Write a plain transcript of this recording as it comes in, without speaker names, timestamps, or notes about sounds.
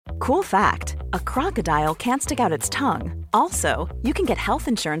Cool fact, a crocodile can't stick out its tongue. Also, you can get health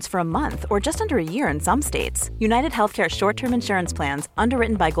insurance for a month or just under a year in some states. United Healthcare short-term insurance plans,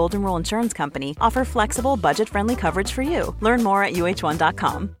 underwritten by Golden Rule Insurance Company, offer flexible, budget-friendly coverage for you. Learn more at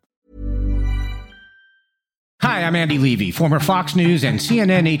uh1.com. Hi, I'm Andy Levy, former Fox News and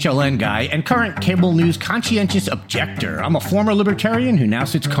CNN HLN guy and current cable news conscientious objector. I'm a former libertarian who now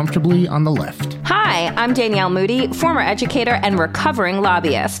sits comfortably on the left. Hi, I'm Danielle Moody, former educator and recovering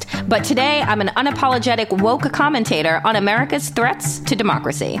lobbyist. But today, I'm an unapologetic woke commentator on America's threats to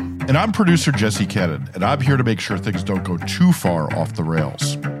democracy. And I'm producer Jesse Cannon, and I'm here to make sure things don't go too far off the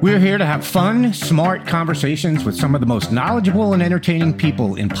rails. We're here to have fun, smart conversations with some of the most knowledgeable and entertaining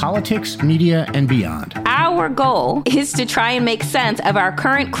people in politics, media, and beyond. Our goal is to try and make sense of our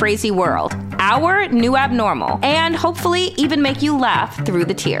current crazy world, our new abnormal, and hopefully even make you laugh through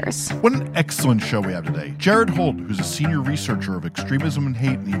the tears. What an excellent show we have today. Jared Holt, who's a senior researcher of extremism and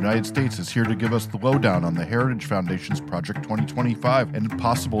hate in the United States, is here to give us the lowdown on the Heritage Foundation's Project 2025 and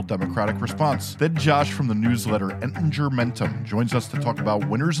possible Democratic response. Then Josh from the newsletter Entingermentum joins us to talk about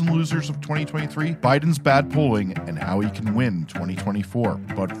winners and losers of 2023, Biden's bad polling, and how he can win 2024.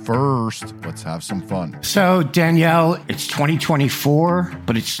 But first, let's have some fun. So, Danielle, it's 2024,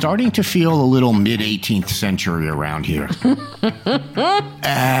 but it's starting to feel a little mid-18th century around here.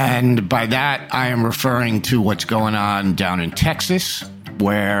 And by that, I am referring to what's going on down in Texas,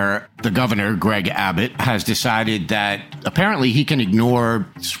 where the governor, Greg Abbott, has decided that apparently he can ignore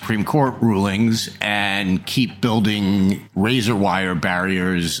Supreme Court rulings and keep building razor wire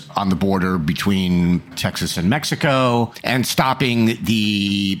barriers on the border between Texas and Mexico and stopping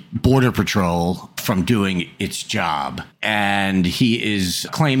the Border Patrol from doing its job. And he is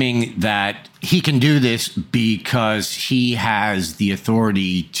claiming that he can do this because he has the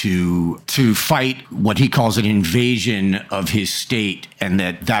authority to fight what he calls an invasion of his state, and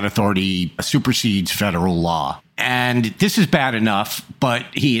that authority supersedes federal law. And this is bad enough, but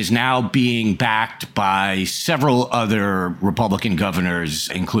he is now being backed by several other Republican governors,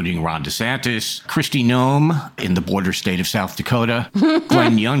 including Ron DeSantis, Kristi Noem in the border state of South Dakota,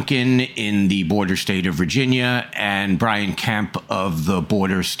 Glenn Youngkin in the border state of Virginia, and Brian Kemp of the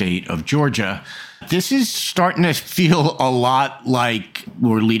border state of Georgia. This is starting to feel a lot like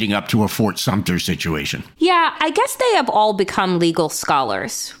we're leading up to a Fort Sumter situation. Yeah, I guess they have all become legal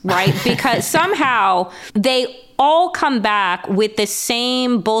scholars, right? Because somehow they all come back with the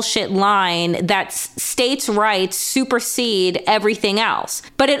same bullshit line that states' rights supersede everything else.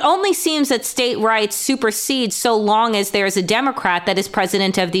 But it only seems that state rights supersede so long as there's a Democrat that is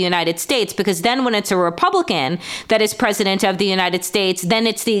president of the United States, because then when it's a Republican that is president of the United States, then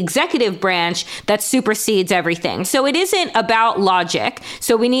it's the executive branch that supersedes everything. So it isn't about logic.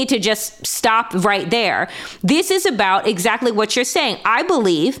 So we need to just stop right there. This is about exactly what you're saying. I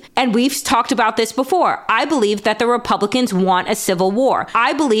believe, and we've talked about this before, I believe that the Republicans want a civil war.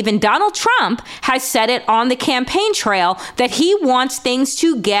 I believe, and Donald Trump has said it on the campaign trail, that he wants things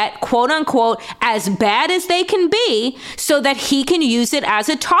to get, quote unquote, as bad as they can be so that he can use it as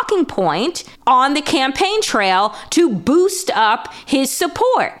a talking point on the campaign trail to boost up his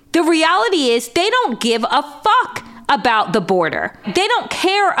support. The reality is they don't give a fuck about the border. They don't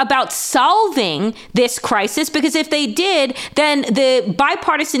care about solving this crisis, because if they did, then the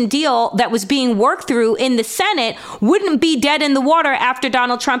bipartisan deal that was being worked through in the Senate wouldn't be dead in the water after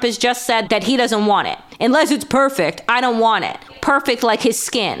Donald Trump has just said that he doesn't want it. Unless it's perfect, I don't want it. Perfect like his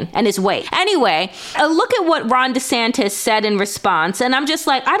skin and his weight. Anyway, look at what Ron DeSantis said in response, and I'm just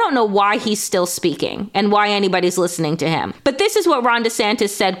like, I don't know why he's still speaking and why anybody's listening to him. But this is what Ron DeSantis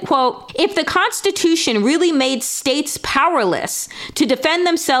said, quote, "If the Constitution really made states powerless to defend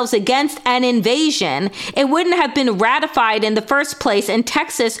themselves against an invasion, it wouldn't have been ratified in the first place, and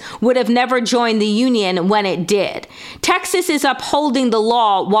Texas would have never joined the Union when it did. Texas is upholding the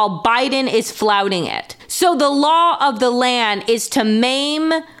law while Biden is flouting it. So the law of the land is to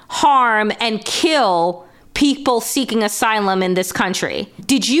maim, harm, and kill people seeking asylum in this country."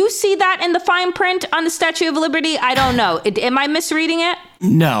 Did you see that in the fine print on the Statue of Liberty? I don't know. Am I misreading it?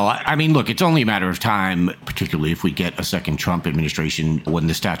 No, I mean, look, it's only a matter of time, particularly if we get a second Trump administration, when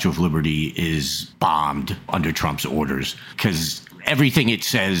the Statue of Liberty is bombed under Trump's orders, because everything it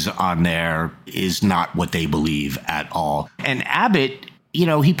says on there is not what they believe at all. And Abbott, you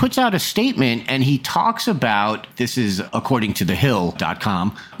know, he puts out a statement and he talks about, this is according to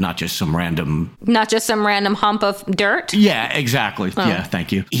thehill.com, not just some random hump of dirt. Yeah, exactly. Oh. Yeah,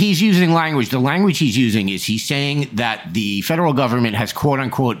 thank you. He's using language. The language he's using is he's saying that the federal government has, quote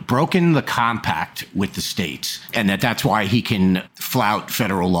unquote, broken the compact with the states, and that's why he can flout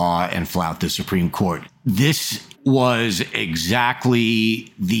federal law and flout the Supreme Court. This was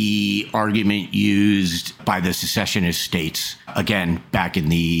exactly the argument used by the secessionist states, again, back in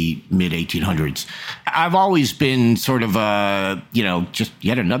the mid-1800s. I've always been sort of a, just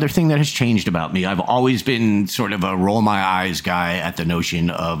yet another thing that has changed about me. I've always been sort of a roll my eyes guy at the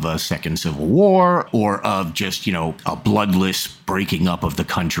notion of a second civil war or of just, a bloodless breaking up of the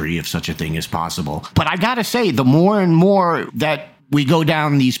country, if such a thing is possible. But I gotta say, the more and more that we go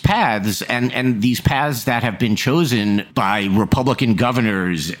down these paths and these paths that have been chosen by Republican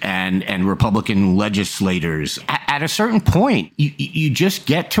governors and Republican legislators, at a certain point, you just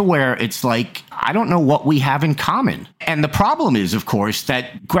get to where it's like, I don't know what we have in common. And the problem is, of course,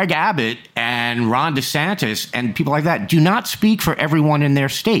 that Greg Abbott and Ron DeSantis and people like that do not speak for everyone in their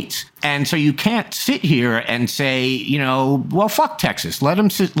states. And so you can't sit here and say, well, fuck Texas. Let them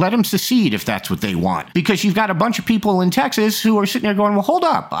secede if that's what they want. Because you've got a bunch of people in Texas who are sitting there going, well, hold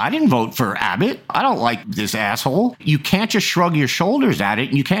up. I didn't vote for Abbott. I don't like this asshole. You can't just shrug your shoulders at it.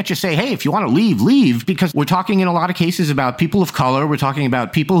 And you can't just say, hey, if you want to leave, leave. Because we're talking in a lot of cases about people of color. We're talking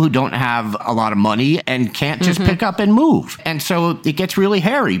about people who don't have a lot of money and can't just pick up and move. And so it gets really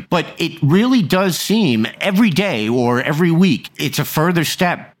hairy. But it really does seem every day or every week, it's a further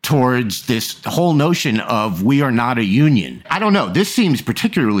step towards this whole notion of we are not a union. I don't know. This seems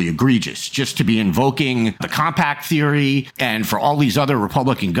particularly egregious, just to be invoking the compact theory and for all these other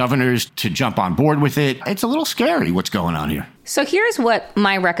Republican governors to jump on board with it. It's a little scary what's going on here. So here's what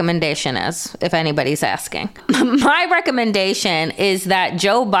my recommendation is, if anybody's asking. My recommendation is that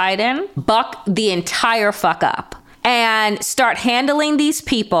Joe Biden buck the entire fuck up and start handling these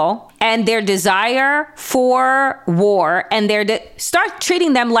people and their desire for war and start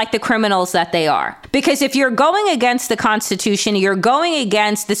treating them like the criminals that they are. Because if you're going against the Constitution, you're going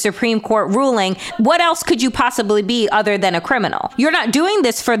against the Supreme Court ruling, what else could you possibly be other than a criminal? You're not doing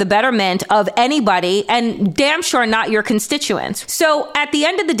this for the betterment of anybody and damn sure not your constituents. So at the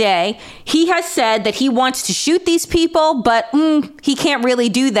end of the day, he has said that he wants to shoot these people, but he can't really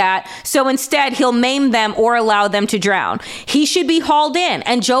do that. So instead, he'll maim them or allow them to drown. He should be hauled in.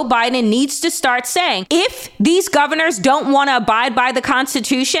 And Joe Biden needs to start saying, if these governors don't want to abide by the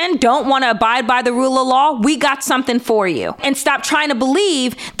Constitution, don't want to abide by the rule of law, we got something for you. And stop trying to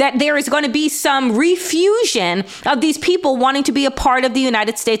believe that there is going to be some refusion of these people wanting to be a part of the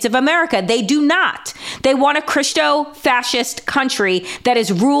United States of America. They do not. They want a Christo-fascist country that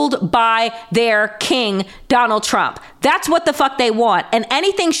is ruled by their king, Donald Trump. That's what the fuck they want. And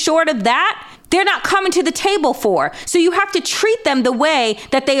anything short of that, they're not coming to the table for. So you have to treat them the way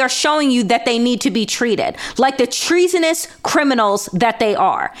that they are showing you that they need to be treated, like the treasonous criminals that they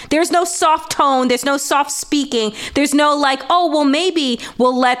are. There's no soft tone. There's no soft speaking. There's no like, oh, well, maybe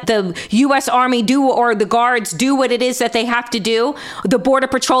we'll let the U.S. Army do or the guards do what it is that they have to do. The Border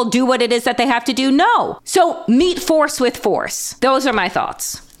Patrol do what it is that they have to do. No. So meet force with force. Those are my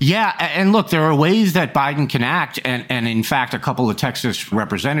thoughts. Yeah, and look, there are ways that Biden can act, and in fact, a couple of Texas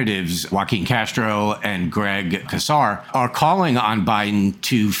representatives, Joaquin Castro and Greg Casar, are calling on Biden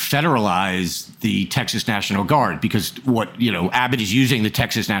to federalize the Texas National Guard, because Abbott is using the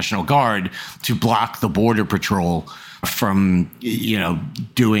Texas National Guard to block the Border Patrol from,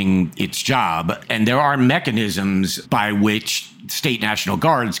 doing its job. And there are mechanisms by which state National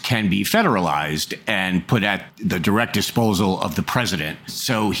Guards can be federalized and put at the direct disposal of the president.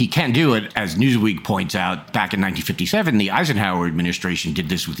 So he can do it. As Newsweek points out, back in 1957, the Eisenhower administration did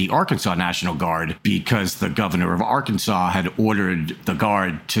this with the Arkansas National Guard because the governor of Arkansas had ordered the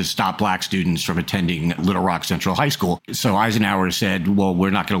Guard to stop black students from attending Little Rock Central High School. So Eisenhower said, well, we're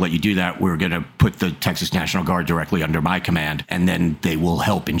not going to let you do that. We're going to put the Texas National Guard directly under my command, and then they will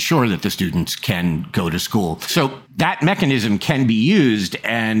help ensure that the students can go to school. So that mechanism can be used,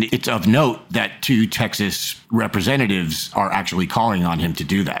 and it's of note that 2 Texas representatives are actually calling on him to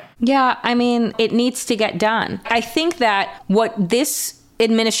do that. Yeah, I mean, it needs to get done. I think that what this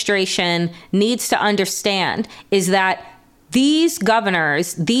administration needs to understand is that these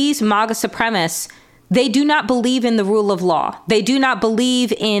governors, these MAGA supremacists, they do not believe in the rule of law. They do not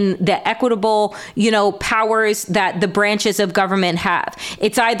believe in the equitable, powers that the branches of government have.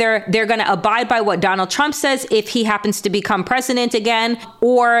 It's either they're going to abide by what Donald Trump says if he happens to become president again,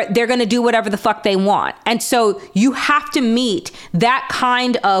 or they're going to do whatever the fuck they want. And so you have to meet that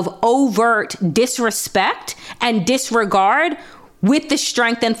kind of overt disrespect and disregard with the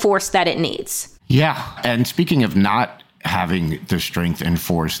strength and force that it needs. Yeah. And speaking of not having the strength and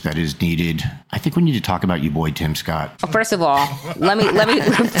force that is needed, I think we need to talk about you boy, Tim Scott. First of all, let me,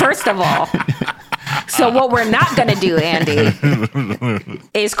 first of all, so what we're not going to do, Andy,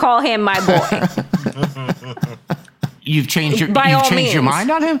 is call him my boy. You've changed your mind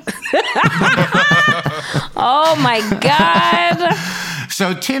on him? Oh, my God.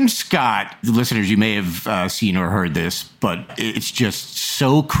 So Tim Scott, listeners, you may have seen or heard this, but it's just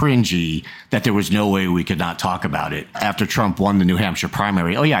so cringy that there was no way we could not talk about it. After Trump won the New Hampshire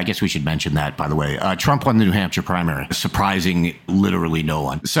primary. Oh, yeah, I guess we should mention that, by the way. Trump won the New Hampshire primary, surprising literally no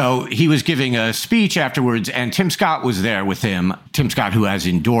one. So he was giving a speech afterwards, and Tim Scott was there with him. Tim Scott, who has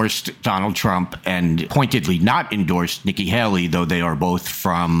endorsed Donald Trump and pointedly not endorsed Nikki Haley, though they are both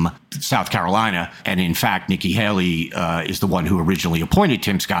from South Carolina. And in fact, Nikki Haley is the one who originally appointed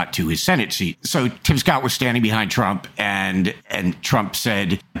Tim Scott to his Senate seat. So Tim Scott was standing behind Trump, and Trump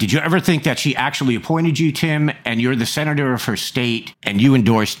said, "Did you ever think that she actually appointed you, Tim, and you're the senator of her state, and you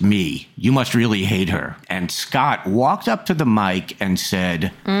endorsed me? You must really hate her." And Scott walked up to the mic and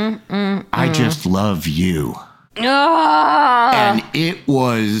said, "I just love you." And it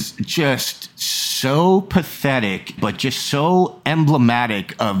was just so pathetic, but just so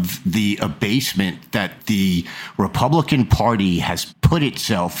emblematic of the abasement that the Republican Party has put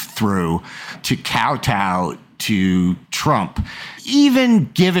itself through to kowtow to Trump, even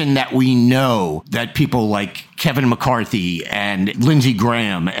given that we know that people like Kevin McCarthy and Lindsey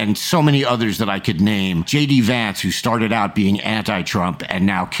Graham and so many others that I could name, J.D. Vance, who started out being anti-Trump and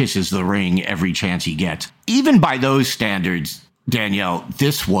now kisses the ring every chance he gets. Even by those standards, Danielle,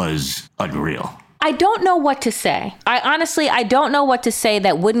 this was unreal. I don't know what to say. I don't know what to say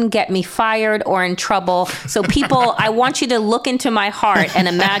that wouldn't get me fired or in trouble. So people, I want you to look into my heart and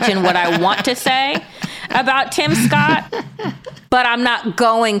imagine what I want to say about Tim Scott, but I'm not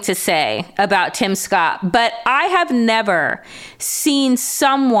going to say about Tim Scott. But I have never seen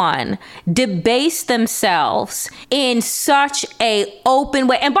someone debase themselves in such a open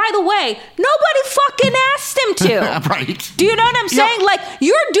way. And by the way, nobody fucking asked him to. Right. Do you know what I'm saying? Yep. Like,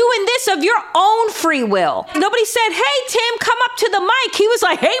 you're doing this of your own free will. Nobody said, "Hey, Tim, come up to the mic." He was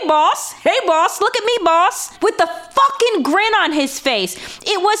like, hey, boss, look at me, boss," with the fucking grin on his face.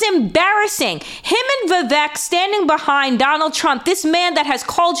 It was embarrassing. Him and Vivek standing behind Donald Trump, this man that has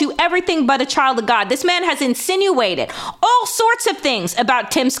called you everything but a child of God. This man has insinuated all sorts of things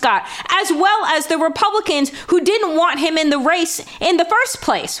about Tim Scott, as well as the Republicans who didn't want him in the race in the first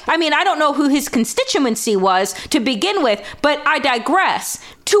place. I mean, I don't know who his constituency was to begin with, but I digress.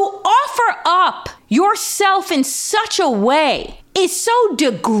 To offer up yourself in such a way is so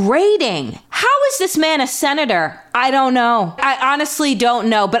degrading. How is this man a senator? I don't know. I honestly don't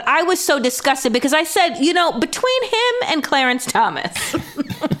know. But I was so disgusted because I said, between him and Clarence Thomas,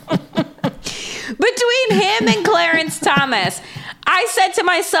 I said to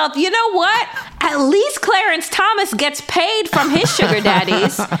myself, you know what? At least Clarence Thomas gets paid from his sugar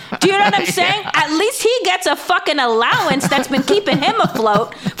daddies. Do you know what I'm saying? At least he gets a fucking allowance that's been keeping him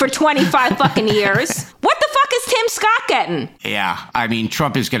afloat for 25 fucking years. What the fuck is Tim Scott getting? Yeah, I mean,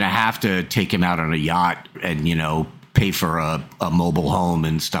 Trump is going to have to take him out on a yacht and, pay for a mobile home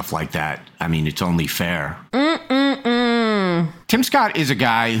and stuff like that. I mean, it's only fair. Tim Scott is a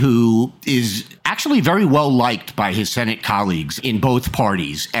guy who is actually very well liked by his Senate colleagues in both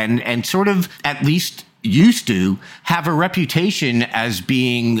parties and sort of at least used to have a reputation as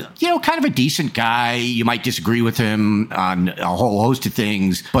being, kind of a decent guy. You might disagree with him on a whole host of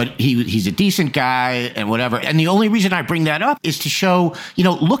things, but he's a decent guy and whatever. And the only reason I bring that up is to show,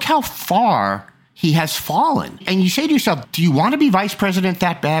 look how far he has fallen. And you say to yourself, do you want to be vice president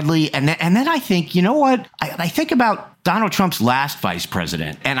that badly? And then I think, you know what? I think about Donald Trump's last vice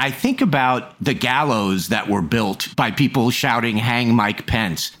president, and I think about the gallows that were built by people shouting, "Hang Mike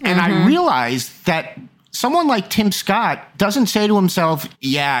Pence." And I realize that someone like Tim Scott doesn't say to himself,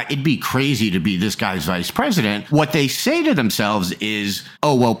 yeah, it'd be crazy to be this guy's vice president. What they say to themselves is,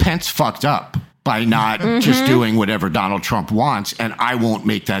 oh, well, Pence fucked up by not just doing whatever Donald Trump wants, and I won't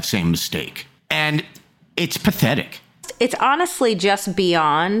make that same mistake. And it's pathetic. It's honestly just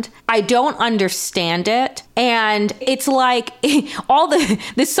beyond. I don't understand it. And it's like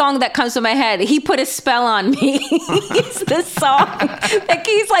this song that comes to my head, "He Put a Spell on Me." It's the song that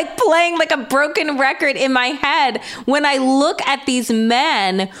keeps like playing like a broken record in my head when I look at these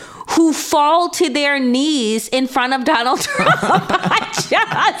men who fall to their knees in front of Donald Trump.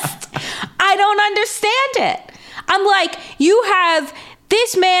 I don't understand it. I'm like,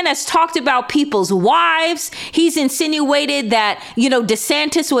 this man has talked about people's wives. He's insinuated that,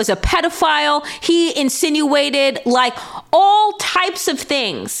 DeSantis was a pedophile. He insinuated like all types of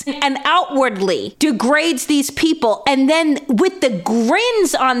things and outwardly degrades these people. And then with the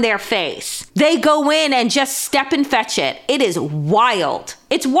grins on their face, they go in and just step and fetch it. It is wild.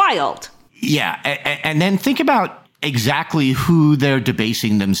 It's wild. Yeah. And then think about exactly who they're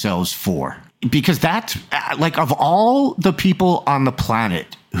debasing themselves for. Because that's like, of all the people on the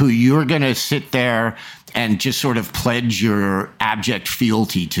planet who you're going to sit there and just sort of pledge your abject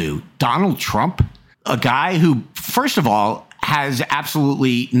fealty to. Donald Trump, a guy who, first of all, has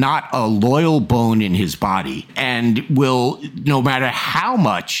absolutely not a loyal bone in his body and will, no matter how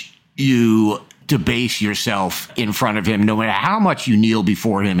much you debase yourself in front of him, no matter how much you kneel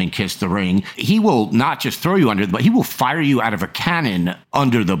before him and kiss the ring, he will not just throw you under the bus, he will fire you out of a cannon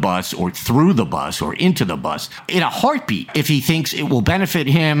under the bus or through the bus or into the bus in a heartbeat if he thinks it will benefit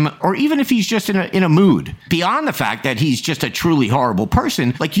him, or even if he's just in a mood. Beyond the fact that he's just a truly horrible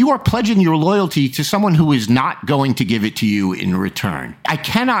person, like, you are pledging your loyalty to someone who is not going to give it to you in return. I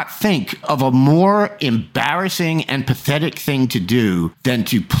cannot think of a more embarrassing and pathetic thing to do than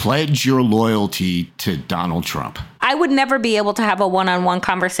to pledge your loyalty to Donald Trump. I would never be able to have a one-on-one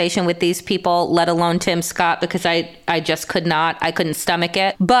conversation with these people, let alone Tim Scott, because I just could not. I couldn't stomach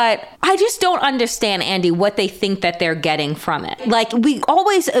it. But I just don't understand, Andy, what they think that they're getting from it. Like, we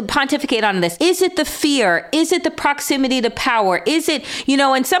always pontificate on this. Is it the fear? Is it the proximity to power? Is it,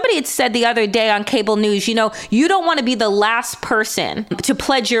 and somebody had said the other day on cable news, you don't want to be the last person to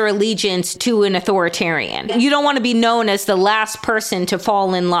pledge your allegiance to an authoritarian. You don't want to be known as the last person to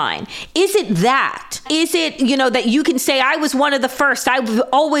fall in line. Is it that? Is it, that you can say, I was one of the first, I've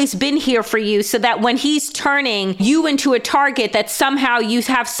always been here for you, so that when he's turning you into a target, that somehow you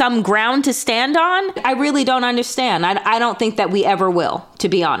have some ground to stand on? I really don't understand. I don't think that we ever will, to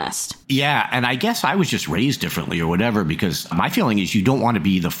be honest. Yeah, and I guess I was just raised differently or whatever, because my feeling is you don't want to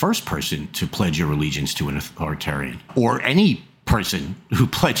be the first person to pledge your allegiance to an authoritarian, or any person who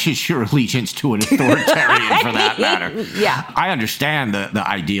pledges your allegiance to an authoritarian for that matter. Yeah. I understand the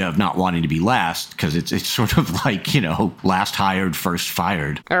idea of not wanting to be last, because it's sort of like, last hired, first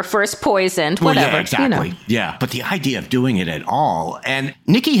fired. Or first poisoned, whatever. Well, yeah, exactly. Yeah. But the idea of doing it at all. And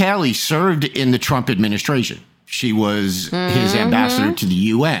Nikki Haley served in the Trump administration. She was his ambassador to the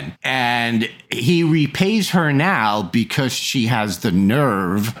UN. And he repays her now because she has the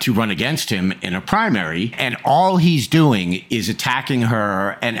nerve to run against him in a primary. And all he's doing is attacking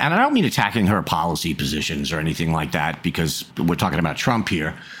her. And I don't mean attacking her policy positions or anything like that, because we're talking about Trump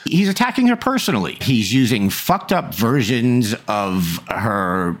here. He's attacking her personally. He's using fucked up versions of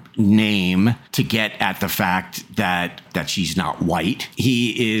her name to get at the fact that she's not white.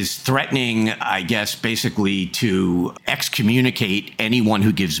 He is threatening, I guess, basically to excommunicate anyone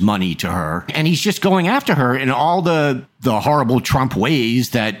who gives money to her. And he's just going after her in all the horrible Trump ways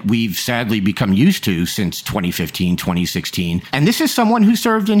that we've sadly become used to since 2015, 2016. And this is someone who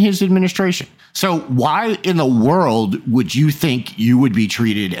served in his administration. So why in the world would you think you would be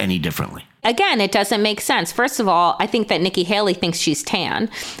treated any differently? Again, it doesn't make sense. First of all, I think that Nikki Haley thinks she's tan.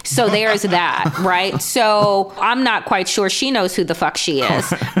 So there's that, right? So I'm not quite sure she knows who the fuck she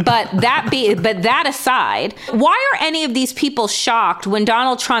is. But that aside, why are any of these people shocked when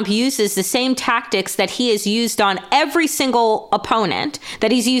Donald Trump uses the same tactics that he has used on every single opponent,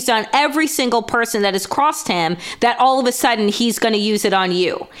 that he's used on every single person that has crossed him, that all of a sudden he's going to use it on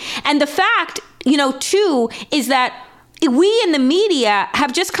you? And the fact, too, is that we in the media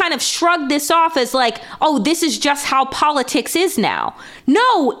have just kind of shrugged this off as like, oh, this is just how politics is now.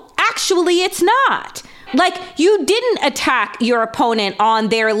 No, actually, it's not. Like, you didn't attack your opponent on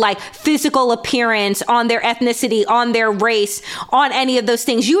their physical appearance, on their ethnicity, on their race, on any of those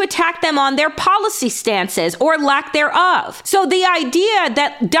things. You attacked them on their policy stances or lack thereof. So the idea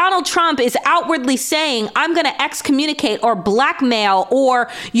that Donald Trump is outwardly saying, I'm going to excommunicate or blackmail or,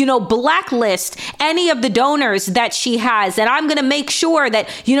 blacklist any of the donors that she has, and I'm going to make sure that,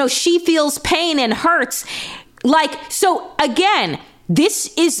 she feels pain and hurts. So again,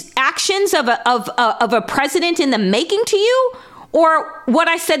 this is actions of a president in the making to you, or what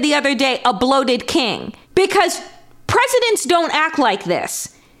I said the other day, a bloated king? Because presidents don't act like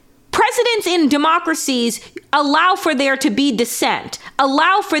this. Presidents in democracies allow for there to be dissent,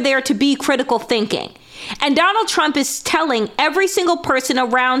 allow for there to be critical thinking. And Donald Trump is telling every single person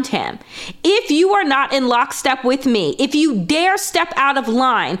around him, if you are not in lockstep with me, if you dare step out of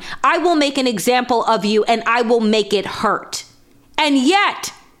line, I will make an example of you and I will make it hurt. And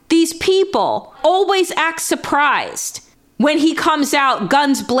yet, these people always act surprised when he comes out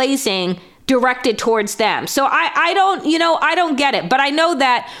guns blazing, directed towards them. So I don't get it. But I know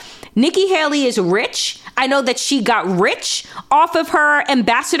that Nikki Haley is rich. I know that she got rich off of her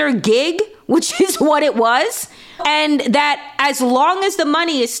ambassador gig, which is what it was. And that as long as the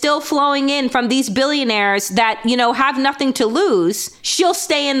money is still flowing in from these billionaires that, have nothing to lose, she'll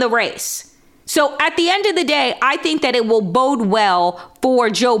stay in the race. So at the end of the day, I think that it will bode well for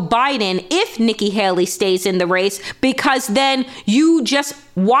Joe Biden if Nikki Haley stays in the race, because then you just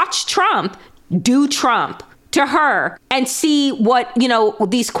watch Trump do Trump. to her and see what,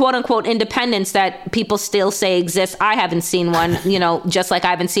 these quote unquote independents that people still say exist. I haven't seen one, just like I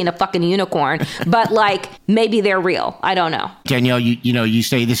haven't seen a fucking unicorn, but like maybe they're real. I don't know. Danielle, you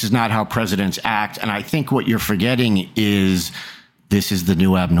say this is not how presidents act. And I think what you're forgetting is this is the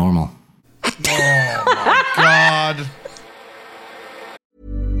new abnormal. Oh my God.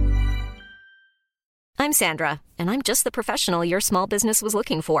 I'm Sandra, and I'm just the professional your small business was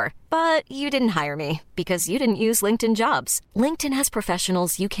looking for. But you didn't hire me because you didn't use LinkedIn Jobs. LinkedIn has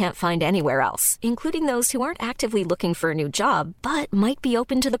professionals you can't find anywhere else, including those who aren't actively looking for a new job, but might be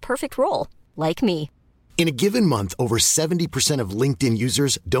open to the perfect role, like me. In a given month, over 70% of LinkedIn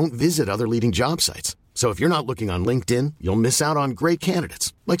users don't visit other leading job sites. So if you're not looking on LinkedIn, you'll miss out on great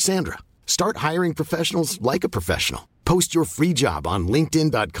candidates like Sandra. Start hiring professionals like a professional. Post your free job on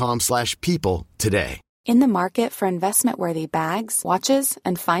linkedin.com/people today. In the market for investment-worthy bags, watches,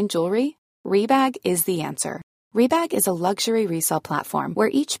 and fine jewelry, Rebag is the answer. Rebag is a luxury resale platform where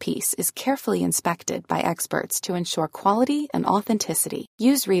each piece is carefully inspected by experts to ensure quality and authenticity.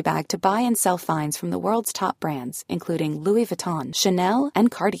 Use Rebag to buy and sell finds from the world's top brands, including Louis Vuitton, Chanel, and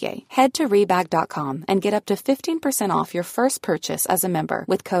Cartier. Head to Rebag.com and get up to 15% off your first purchase as a member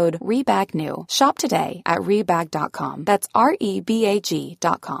with code REBAGNEW. Shop today at Rebag.com. That's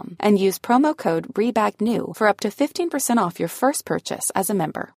REBAG.com. And use promo code REBAGNEW for up to 15% off your first purchase as a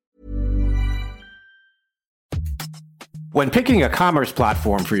member. When picking a commerce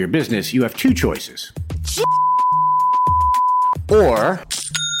platform for your business, you have two choices. Or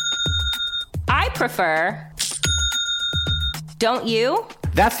I prefer. Don't you?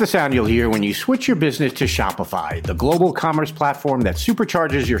 That's the sound you'll hear when you switch your business to Shopify, the global commerce platform that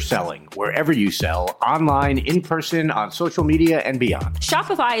supercharges your selling wherever you sell, online, in person, on social media, and beyond.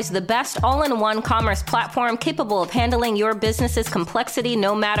 Shopify is the best all-in-one commerce platform capable of handling your business's complexity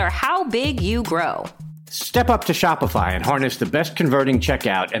no matter how big you grow. Step up to Shopify and harness the best converting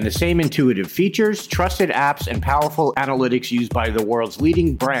checkout and the same intuitive features, trusted apps, and powerful analytics used by the world's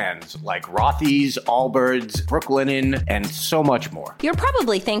leading brands like Rothy's, Allbirds, Brooklinen, and so much more. You're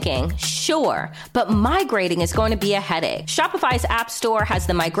probably thinking, sure, but migrating is going to be a headache. Shopify's App Store has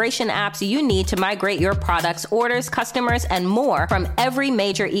the migration apps you need to migrate your products, orders, customers, and more from every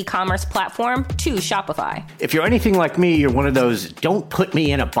major e-commerce platform to Shopify. If you're anything like me, you're one of those don't put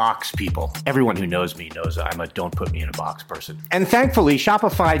me in a box people. Everyone who knows me knows I'm a don't put me in a box person. And thankfully,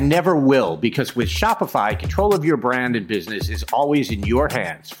 Shopify never will, because with Shopify, control of your brand and business is always in your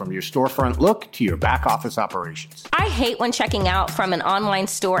hands, from your storefront look to your back office operations. I hate when checking out from an online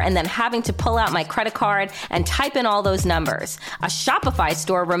store and then having to pull out my credit card and type in all those numbers. A Shopify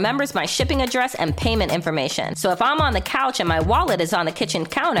store remembers my shipping address and payment information. So if I'm on the couch and my wallet is on the kitchen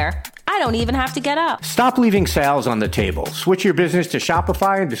counter, I don't even have to get up. Stop leaving sales on the table. Switch your business to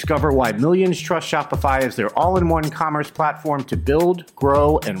Shopify and discover why millions trust Shopify as their all-in-one commerce platform to build,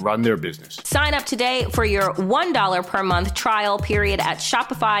 grow, and run their business. Sign up today for your $1 per month trial period at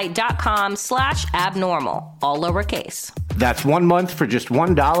shopify.com/abnormal, all lowercase. That's 1 month for just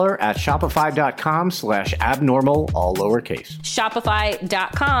 $1 at shopify.com/abnormal, all lowercase.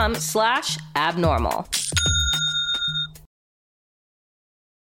 Shopify.com/abnormal.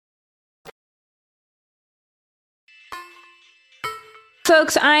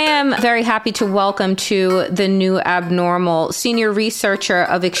 Folks, I am very happy to welcome to the new abnormal senior researcher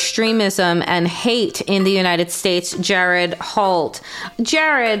of extremism and hate in the United States, Jared Holt.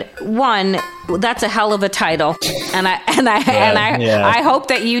 Jared, one, that's a hell of a title, and I hope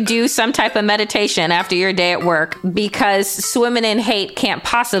that you do some type of meditation after your day at work, because swimming in hate can't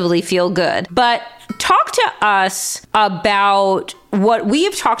possibly feel good. But talk to us about what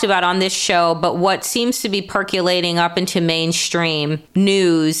we've talked about on this show, but what seems to be percolating up into mainstream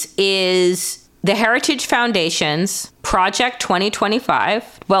news is the Heritage Foundation's Project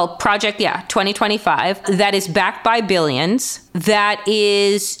 2025. Well, Project 2025, that is backed by billions, that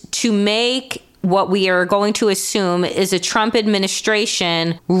is to make what we are going to assume is a Trump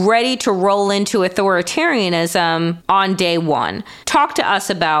administration ready to roll into authoritarianism on day one. Talk to us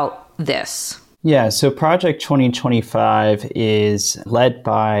about this. Yeah, so Project 2025 is led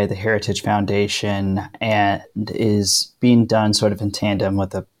by the Heritage Foundation and is being done sort of in tandem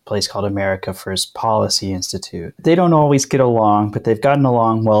with a place called America First Policy Institute. They don't always get along, but they've gotten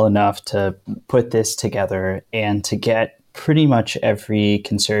along well enough to put this together and to get pretty much every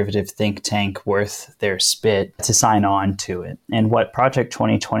conservative think tank worth their spit to sign on to it. And what Project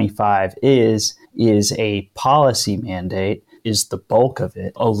 2025 is a policy mandate, is the bulk of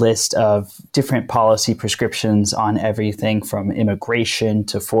it, a list of different policy prescriptions on everything from immigration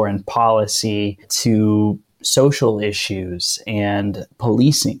to foreign policy to social issues and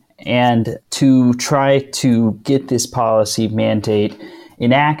policing. And to try to get this policy mandate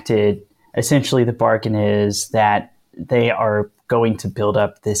enacted, essentially the bargain is that they are going to build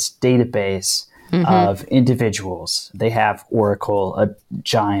up this database of individuals. They have Oracle, a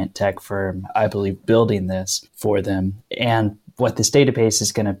giant tech firm, I believe, building this for them. And what this database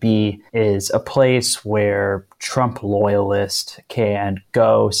is going to be is a place where Trump loyalists can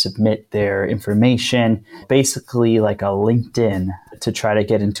go submit their information, basically like a LinkedIn, to try to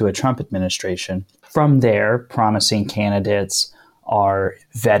get into a Trump administration. From there, promising candidates are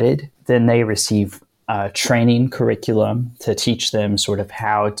vetted. Then they receive training curriculum to teach them sort of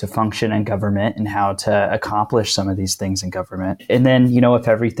how to function in government and how to accomplish some of these things in government. And then, if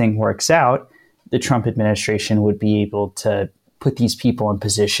everything works out, the Trump administration would be able to put these people in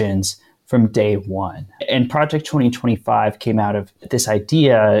positions from day one. And Project 2025 came out of this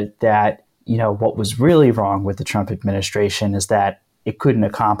idea that, what was really wrong with the Trump administration is that it couldn't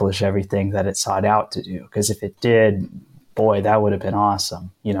accomplish everything that it sought out to do. Because if it did, boy, that would have been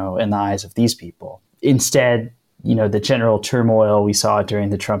awesome, in the eyes of these people. Instead, the general turmoil we saw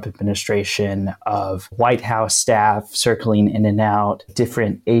during the Trump administration of White House staff circling in and out,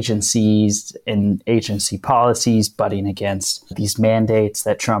 different agencies and agency policies butting against these mandates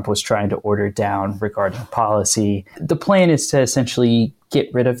that Trump was trying to order down regarding policy. The plan is to essentially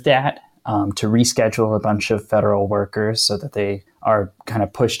get rid of that, to reschedule a bunch of federal workers so that they are kind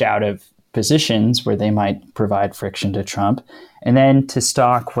of pushed out of positions where they might provide friction to Trump, and then to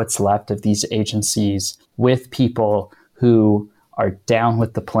stock what's left of these agencies with people who are down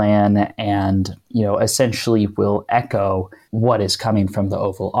with the plan and, essentially will echo what is coming from the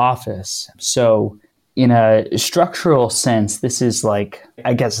Oval Office. So in a structural sense, this is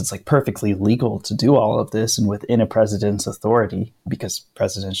it's perfectly legal to do all of this and within a president's authority, because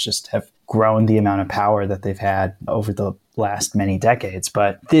presidents just have grown the amount of power that they've had over the last many decades.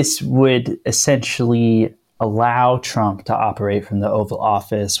 But this would essentially allow Trump to operate from the Oval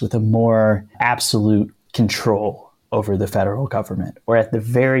Office with a more absolute control over the federal government, or at the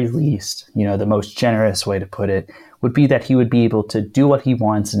very least, the most generous way to put it would be that he would be able to do what he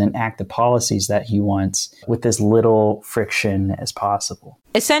wants and enact the policies that he wants with as little friction as possible.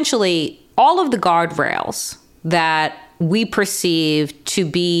 Essentially, all of the guardrails that we perceive to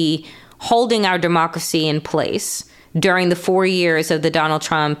be holding our democracy in place during the 4 years of the Donald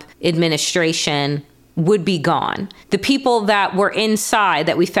Trump administration would be gone. The people that were inside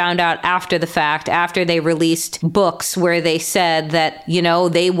that we found out after the fact, after they released books where they said that,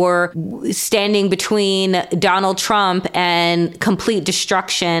 they were standing between Donald Trump and complete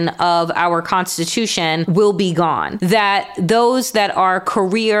destruction of our Constitution, will be gone. That those that are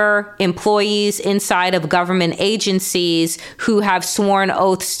career employees inside of government agencies who have sworn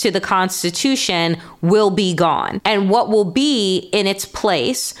oaths to the Constitution will be gone. And what will be in its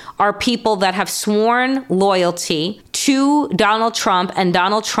place are people that have sworn loyalty to Donald Trump and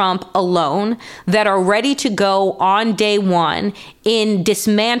Donald Trump alone, that are ready to go on day one in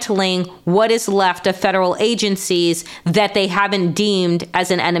dismantling what is left of federal agencies that they haven't deemed as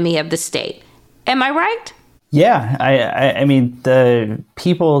an enemy of the state. Am I right? Yeah, I mean, the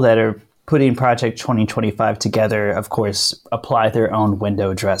people that are putting Project 2025 together, of course, apply their own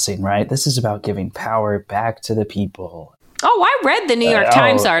window dressing, right? This is about giving power back to the people. Oh, I read the New York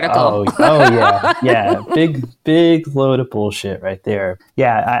Times article. Yeah. Big load of bullshit right there.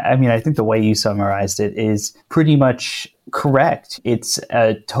 Yeah, I mean, I think the way you summarized it is pretty much correct. It's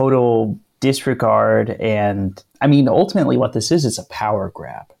a total disregard. And I mean, ultimately what this is a power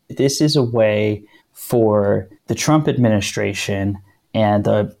grab. This is a way for the Trump administration and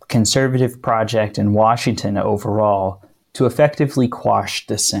the conservative project in Washington overall to effectively quash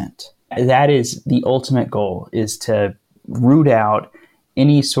dissent. That is the ultimate goal, is to root out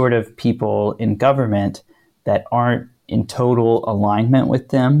any sort of people in government that aren't in total alignment with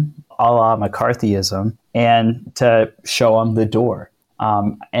them, a la McCarthyism, and to show them the door.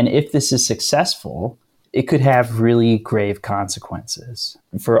 And if this is successful, it could have really grave consequences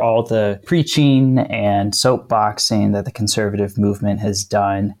for all the preaching and soapboxing that the conservative movement has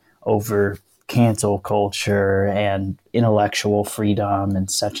done over cancel culture and intellectual freedom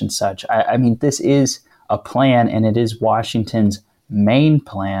and such and such. I mean, this is a plan, and it is Washington's main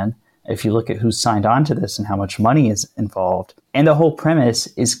plan. If you look at who's signed on to this and how much money is involved. And the whole premise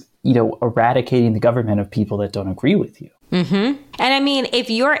is, eradicating the government of people that don't agree with you. Mm-hmm. And I mean, if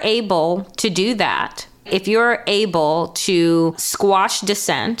you're able to do that, if you're able to squash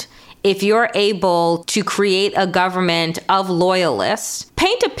dissent if you're able to create a government of loyalists.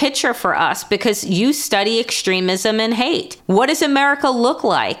 Paint a picture for us, because you study extremism and hate. What does America look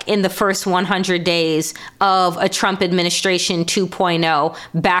like in the first 100 days of a Trump administration 2.0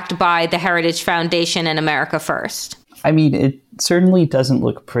 backed by the Heritage Foundation and America First? I mean, it certainly doesn't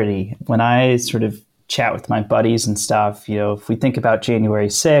look pretty. When I sort of chat with my buddies and stuff, if we think about January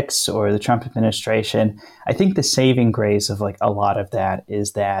 6th or the Trump administration, I think the saving grace of like a lot of that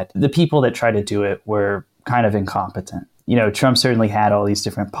is that the people that tried to do it were kind of incompetent. Trump certainly had all these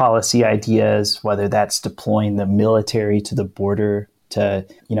different policy ideas, whether that's deploying the military to the border to,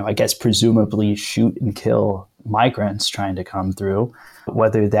 I guess, presumably shoot and kill migrants trying to come through,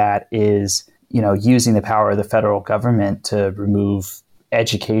 whether that is, using the power of the federal government to remove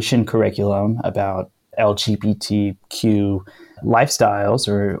education curriculum about LGBTQ lifestyles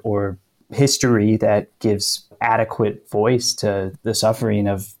or history that gives adequate voice to the suffering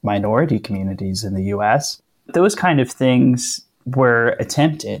of minority communities in the US. Those kind of things were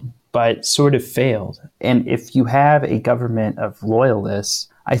attempted, but sort of failed. And if you have a government of loyalists,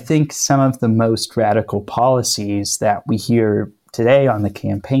 I think some of the most radical policies that we hear today on the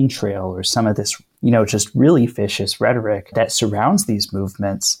campaign trail, or some of this, just really vicious rhetoric that surrounds these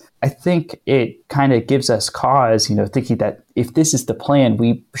movements, I think it kind of gives us cause, thinking that if this is the plan,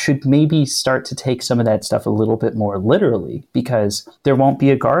 we should maybe start to take some of that stuff a little bit more literally, because there won't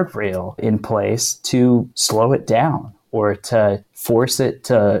be a guardrail in place to slow it down or to force it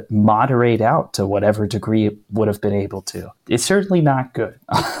to moderate out to whatever degree it would have been able to. It's certainly not good.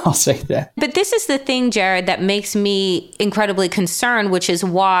 I'll say that. But this is the thing, Jared, that makes me incredibly concerned, which is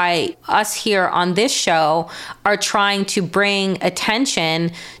why us here on this show are trying to bring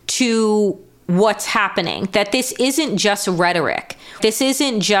attention to what's happening, that this isn't just rhetoric. This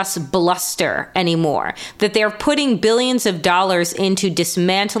isn't just bluster anymore, that they're putting billions of dollars into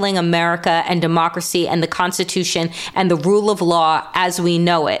dismantling America and democracy and the Constitution and the rule of law as we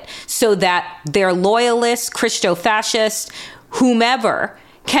know it, so that their loyalists, Christo-fascists, whomever,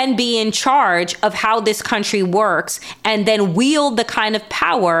 can be in charge of how this country works and then wield the kind of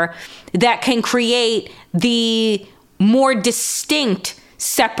power that can create the more distinct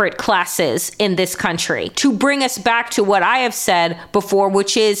separate classes in this country. To bring us back to what I have said before,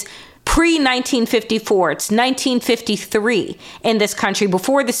 which is pre-1954, it's 1953 in this country,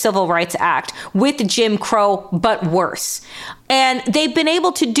 before the Civil Rights Act, with Jim Crow, but worse. And they've been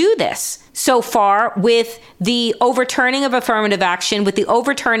able to do this so far with the overturning of affirmative action, with the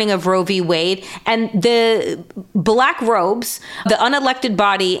overturning of Roe v. Wade, and the black robes, the unelected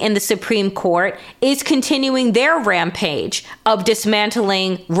body in the Supreme Court, is continuing their rampage of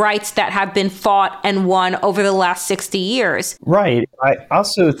dismantling rights that have been fought and won over the last 60 years. Right. I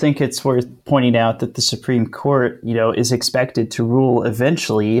also think it's worth pointing out that the Supreme Court, is expected to rule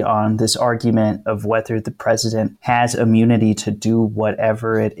eventually on this argument of whether the president has immunity to do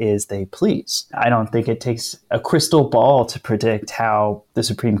whatever it is they please. I don't think it takes a crystal ball to predict how the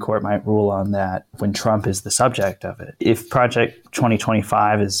Supreme Court might rule on that when Trump is the subject of it. If Project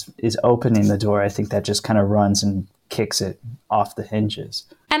 2025 is opening the door, I think that just kind of runs and kicks it off the hinges.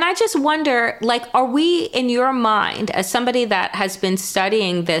 And I just wonder, are we, in your mind, as somebody that has been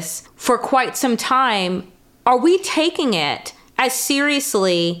studying this for quite some time, are we taking it as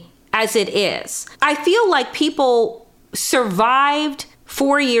seriously as it is? I feel like people survived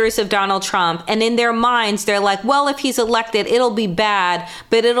 4 years of Donald Trump, and in their minds, they're like, well, if he's elected, it'll be bad,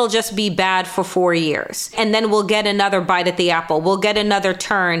 but it'll just be bad for 4 years. And then we'll get another bite at the apple. We'll get another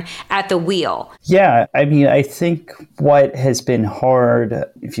turn at the wheel. Yeah, I mean, I think what has been hard,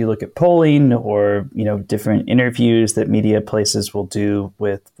 if you look at polling or, different interviews that media places will do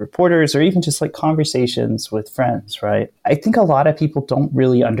with reporters, or even just like conversations with friends, right? I think a lot of people don't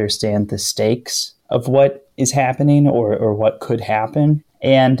really understand the stakes of what is happening or what could happen.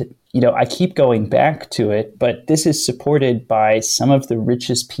 And, I keep going back to it, but this is supported by some of the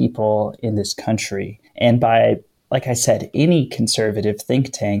richest people in this country and by, like I said, any conservative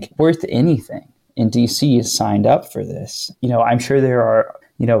think tank worth anything in DC is signed up for this. I'm sure there are,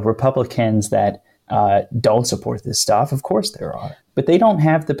 Republicans that don't support this stuff. Of course there are, but they don't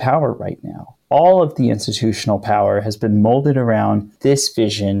have the power right now. All of the institutional power has been molded around this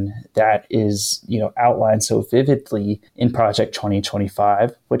vision that is, outlined so vividly in Project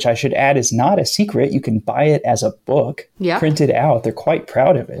 2025, which I should add is not a secret. You can buy it as a book, printed out. They're quite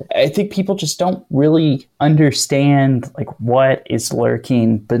proud of it. I think people just don't really understand what is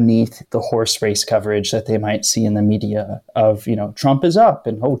lurking beneath the horse race coverage that they might see in the media of, Trump is up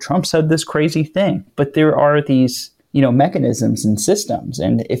and, Trump said this crazy thing. But there are these mechanisms and systems.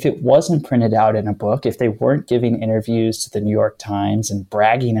 And if it wasn't printed out in a book, if they weren't giving interviews to the New York Times and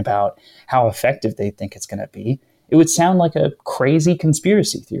bragging about how effective they think it's going to be, it would sound like a crazy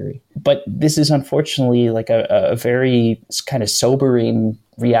conspiracy theory. But this is unfortunately like a very kind of sobering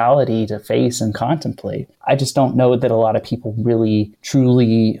reality to face and contemplate. I just don't know that a lot of people really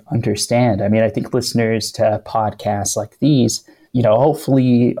truly understand. I mean, I think listeners to podcasts like these,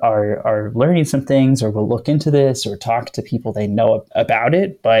 hopefully are learning some things, or will look into this or talk to people they know about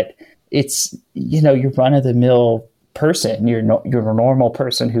it. But it's, your run-of-the-mill person, you're a normal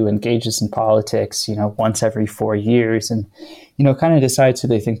person who engages in politics, once every 4 years, and, kind of decides who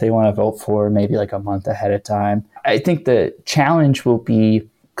they think they want to vote for, maybe like a month ahead of time. I think the challenge will be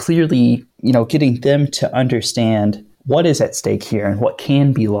clearly, getting them to understand what is at stake here and what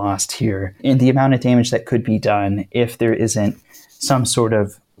can be lost here, and the amount of damage that could be done if there isn't some sort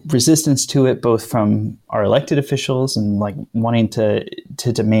of resistance to it, both from our elected officials and like wanting to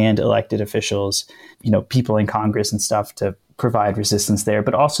demand elected officials, people in Congress and stuff to provide resistance there,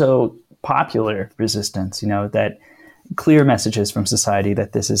 but also popular resistance, that clear messages from society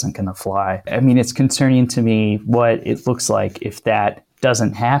that this isn't going to fly. I mean, it's concerning to me what it looks like if that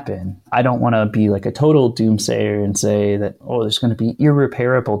doesn't happen. I don't want to be like a total doomsayer and say that, there's going to be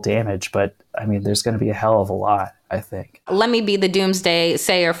irreparable damage, but I mean, there's going to be a hell of a lot, I think. Let me be the doomsday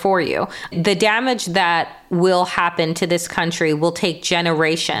sayer for you. The damage that will happen to this country will take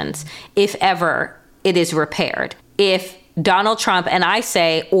generations, if ever it is repaired. If Donald Trump, and I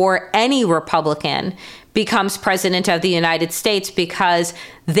say, or any Republican, becomes president of the United States, because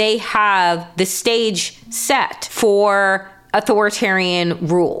they have the stage set for authoritarian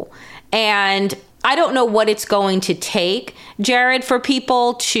rule. And I don't know what it's going to take, Jared, for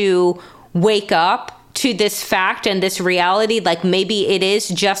people to wake up to this fact and this reality. Like, maybe it is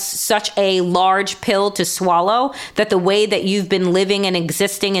just such a large pill to swallow that the way that you've been living and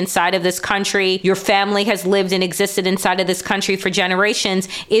existing inside of this country, your family has lived and existed inside of this country for generations,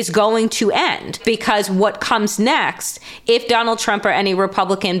 is going to end. Because what comes next, if Donald Trump or any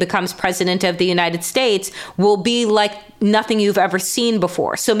Republican becomes president of the United States, will be like nothing you've ever seen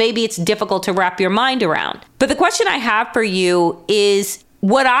before. So maybe it's difficult to wrap your mind around. But the question I have for you is,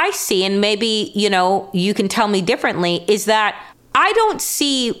 what I see, and maybe, you can tell me differently, is that I don't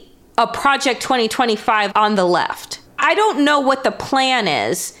see a Project 2025 on the left. I don't know what the plan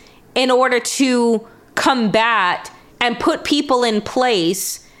is in order to combat and put people in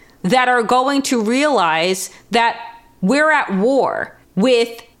place that are going to realize that we're at war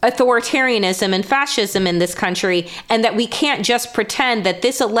with authoritarianism and fascism in this country, and that we can't just pretend that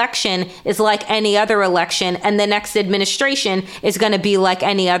this election is like any other election and the next administration is going to be like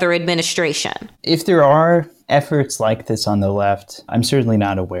any other administration. If there are efforts like this on the left, I'm certainly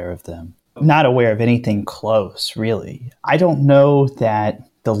not aware of them. Not aware of anything close, really. I don't know that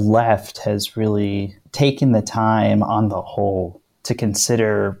the left has really taken the time on the whole to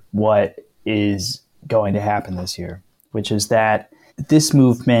consider what is going to happen this year, which is that this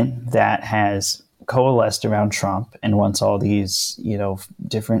movement that has coalesced around Trump and wants all these,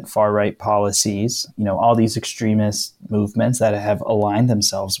 different far-right policies, all these extremist movements that have aligned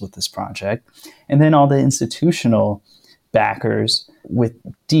themselves with this project, and then all the institutional backers with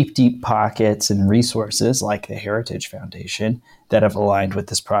deep, deep pockets and resources like the Heritage Foundation that have aligned with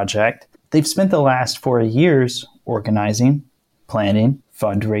this project. They've spent the last 4 years organizing, planning,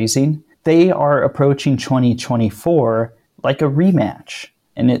 fundraising. They are approaching 2024 like a rematch.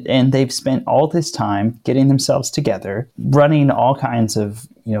 And they've spent all this time getting themselves together, running all kinds of,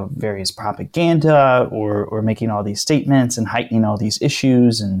 various propaganda or making all these statements and heightening all these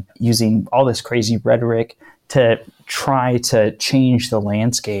issues and using all this crazy rhetoric to try to change the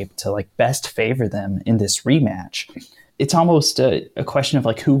landscape to like best favor them in this rematch. It's almost a question of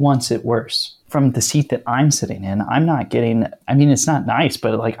like, who wants it worse? From the seat that I'm sitting in, I'm not getting, it's not nice,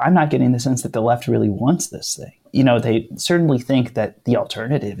 but like, I'm not getting the sense that the left really wants this thing. They certainly think that the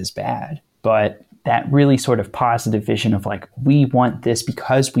alternative is bad, but that really sort of positive vision of like, we want this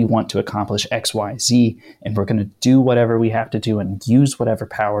because we want to accomplish X, Y, Z, and we're going to do whatever we have to do and use whatever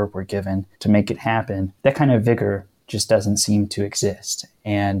power we're given to make it happen. That kind of vigor just doesn't seem to exist.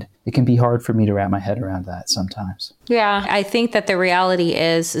 And it can be hard for me to wrap my head around that sometimes. Yeah, I think that the reality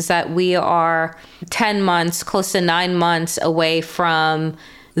is that we are 10 months, close to 9 months away from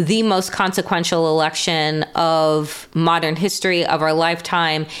the most consequential election of modern history, of our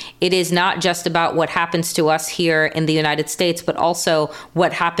lifetime. It is not just about what happens to us here in the United States, but also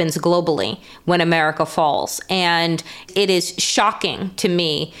what happens globally when America falls. And it is shocking to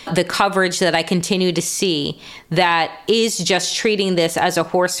me, the coverage that I continue to see that is just treating this as a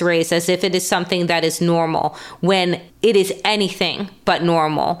horse race, as if it is something that is normal, when it is anything but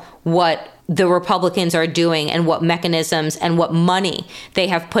normal what the Republicans are doing and what mechanisms and what money they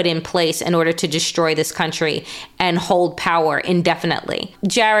have put in place in order to destroy this country and hold power indefinitely.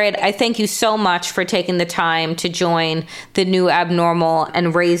 Jared, I thank you so much for taking the time to join The New Abnormal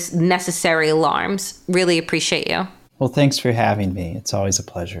and raise necessary alarms. Really appreciate you. Well, thanks for having me. It's always a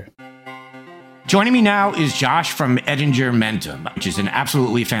pleasure. Joining me now is Josh from Edingermentum, which is an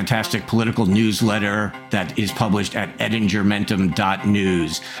absolutely fantastic political newsletter that is published at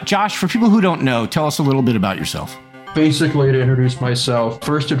edingermentum.news. Josh, for people who don't know, tell us a little bit about yourself. Basically, to introduce myself,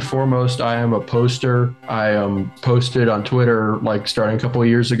 first and foremost, I am a poster. I posted on Twitter, starting a couple of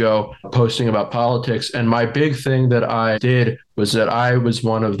years ago, posting about politics. And my big thing that I did was that I was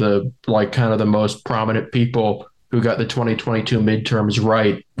one of the, kind of the most prominent people who got the 2022 midterms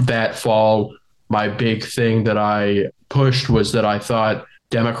right that fall. My big thing that I pushed was that I thought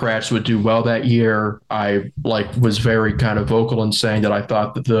Democrats would do well that year. I was very kind of vocal in saying that I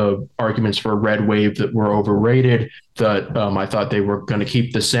thought that the arguments for a red wave that were overrated, that I thought they were going to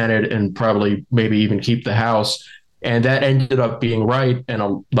keep the Senate and probably maybe even keep the House. And that ended up being right.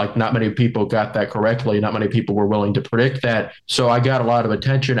 And not many people got that correctly. Not many people were willing to predict that. So I got a lot of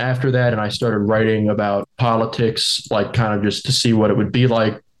attention after that. And I started writing about politics, kind of just to see what it would be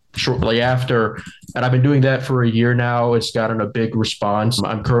like shortly after. And I've been doing that for a year now. It's gotten a big response.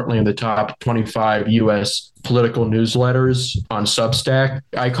 I'm currently in the top 25 U.S. political newsletters on Substack.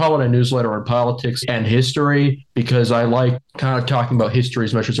 I call it a newsletter on politics and history because I like kind of talking about history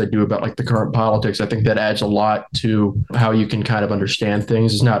as much as I do about the current politics. I think that adds a lot to how you can kind of understand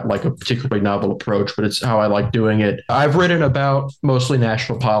things. It's not a particularly novel approach, but it's how I like doing it. I've written about mostly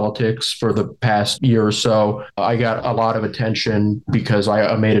national politics for the past year or so. I got a lot of attention because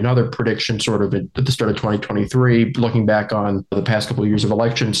I made another prediction sort of at the start of 2023, looking back on the past couple of years of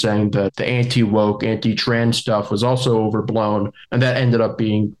elections, saying that the anti-woke, anti-trans stuff was also overblown. And that ended up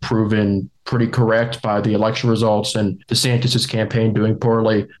being proven pretty correct by the election results and DeSantis' campaign doing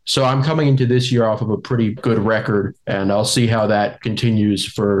poorly. So I'm coming into this year off of a pretty good record, and I'll see how that continues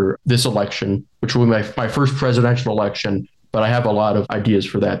for this election, which will be my first presidential election. But I have a lot of ideas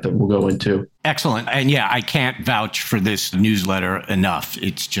for that we'll go into. Excellent. And yeah, I can't vouch for this newsletter enough.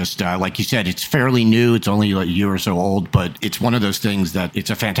 It's just, like you said, it's fairly new. It's only a year or so old, but it's one of those things that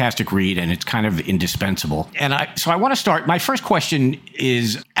it's a fantastic read and it's kind of indispensable. And so I want to start. My first question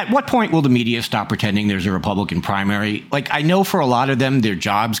is, at what point will the media stop pretending there's a Republican primary? I know for a lot of them, their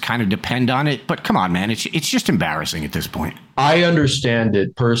jobs kind of depend on it, but come on, man, it's just embarrassing at this point. I understand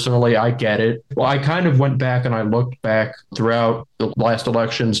it personally. I get it. Well, I kind of went back and I looked back throughout the last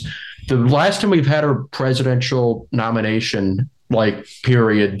elections. The last time we've had a presidential nomination,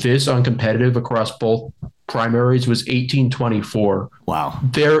 period, this uncompetitive across both primaries was 1824. Wow.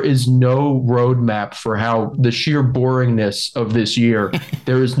 There is no roadmap for how the sheer boringness of this year,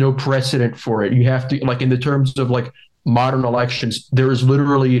 there is no precedent for it. You have to, in the terms of modern elections, there is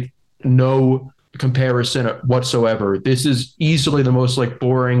literally no comparison whatsoever. This is easily the most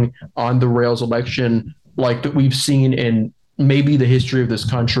boring on the rails election that we've seen in maybe the history of this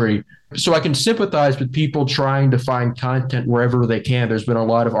country. So I can sympathize with people trying to find content wherever they can. There's been a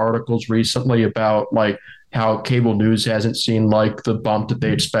lot of articles recently about how cable news hasn't seen the bump that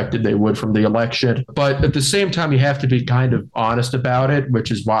they expected they would from the election. But at the same time, you have to be kind of honest about it, which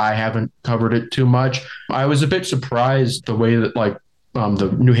is why I haven't covered it too much. I was a bit surprised the way that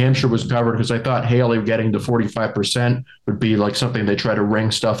the New Hampshire was covered, because I thought Haley getting to 45% would be something they try to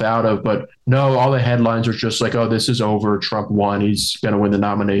wring stuff out of. But no, all the headlines are just oh, this is over. Trump won. He's going to win the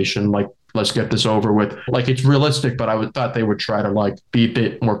nomination. Let's get this over with. It's realistic, but I thought they would try to be a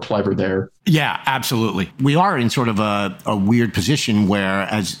bit more clever there. Yeah, absolutely. We are in sort of a weird position where,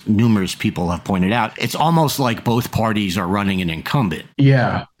 as numerous people have pointed out, it's almost like both parties are running an incumbent.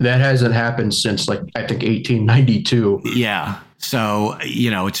 Yeah, that hasn't happened since I think 1892. Yeah. So,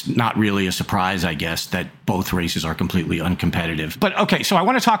 it's not really a surprise, I guess, that both races are completely uncompetitive. But okay, so I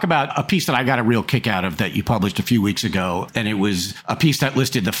want to talk about a piece that I got a real kick out of that you published a few weeks ago. And it was a piece that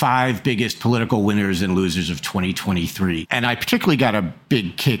listed the 5 biggest political winners and losers of 2023. And I particularly got a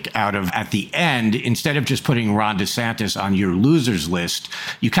big kick out of, at the end, instead of just putting Ron DeSantis on your losers list,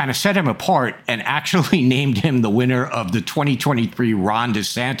 you kind of set him apart and actually named him the winner of the 2023 Ron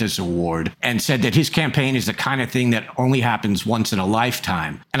DeSantis Award and said that his campaign is the kind of thing that only happens once in a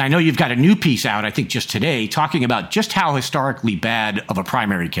lifetime. And I know you've got a new piece out, I think just today, talking about just how historically bad of a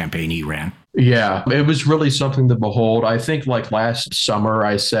primary campaign he ran. Yeah, it was really something to behold. I think like last summer,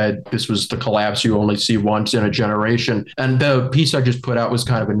 I said this was the collapse you only see once in a generation. And the piece I just put out was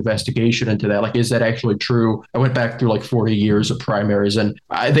kind of an investigation into that. Like, is that actually true? I went back through like 40 years of primaries. And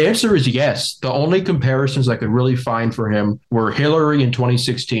the answer is yes. The only comparisons I could really find for him were Hillary in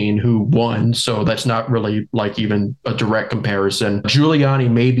 2016, who won. So that's not really like even a direct comparison. Giuliani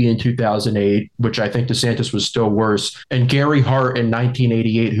maybe in 2008, which I think DeSantis was still worse. And Gary Hart in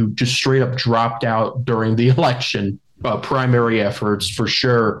 1988, who just straight up dropped out during the election. Primary efforts for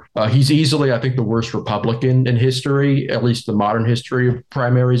sure. He's easily, I think, the worst Republican in history, at least the modern history of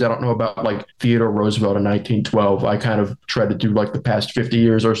primaries. I don't know about like Theodore Roosevelt in 1912. I kind of tried to do like the past 50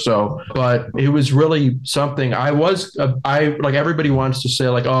 years or so, but it was really something. I like everybody wants to say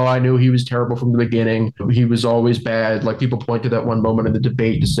like, oh, I knew he was terrible from the beginning. He was always bad. Like people point to that one moment in the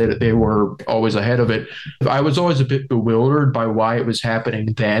debate to say that they were always ahead of it. I was always a bit bewildered by why it was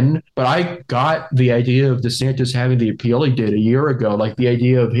happening then, but I got the idea of DeSantis having the appeal he did a year ago, like the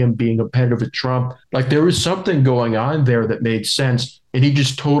idea of him being competitive with Trump, like there was something going on there that made sense. And he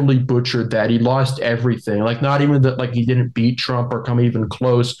just totally butchered that. He lost everything. Like not even that, like he didn't beat Trump or come even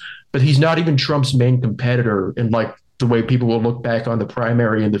close, but he's not even Trump's main competitor. And like the way people will look back on the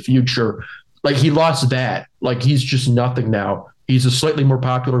primary in the future, like he lost that. Like he's just nothing now. He's a slightly more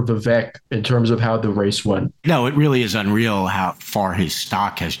popular Vivek in terms of how the race went. No, it really is unreal how far his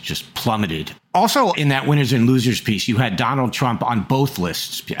stock has just plummeted. Also, in that winners and losers piece, you had Donald Trump on both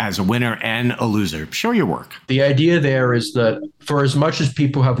lists as a winner and a loser. Show your work. The idea there is that for as much as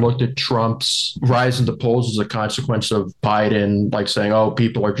people have looked at Trump's rise in the polls as a consequence of Biden, like saying, oh,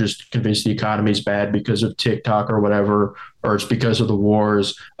 people are just convinced the economy is bad because of TikTok or whatever, or it's because of the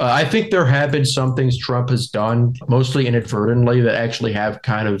wars. I think there have been some things Trump has done, mostly inadvertently, that actually have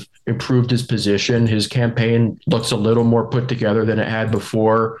kind of improved his position. His campaign looks a little more put together than it had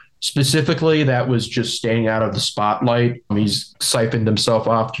before. Specifically, that was just staying out of the spotlight. He's siphoned himself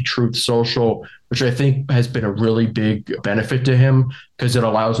off to Truth Social, which I think has been a really big benefit to him because it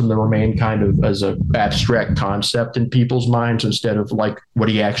allows him to remain kind of as an abstract concept in people's minds instead of like what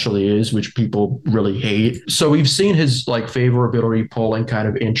he actually is, which people really hate. So we've seen his like favorability polling kind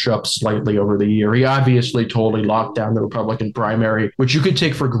of inch up slightly over the year. He obviously totally locked down the Republican primary, which you could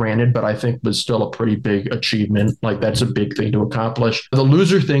take for granted, but I think was still a pretty big achievement. Like that's a big thing to accomplish. The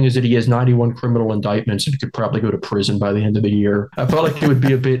loser thing is that he has 91 criminal indictments and could probably go to prison by the end of the year. I felt like it would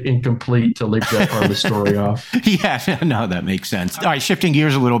be a bit incomplete to leave that part of the story off. Yeah, no, that makes sense. All right, shifting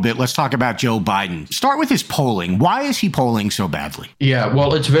gears a little bit, let's talk about Joe Biden. Start with his polling. Why is he polling so badly? Yeah,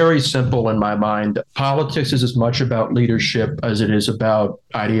 well, it's very simple in my mind. Politics is as much about leadership as it is about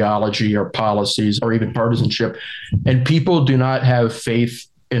ideology or policies or even partisanship. And people do not have faith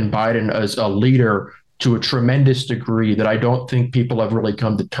in Biden as a leader to a tremendous degree that I don't think people have really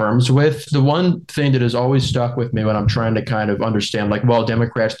come to terms with. The one thing that has always stuck with me when I'm trying to kind of understand, like, well,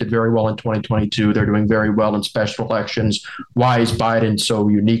 Democrats did very well in 2022. They're doing very well in special elections. Why is Biden so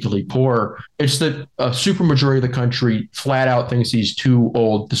uniquely poor? It's that a supermajority of the country flat out thinks he's too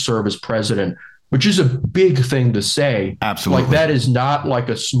old to serve as president, which is a big thing to say. Absolutely. Like that is not like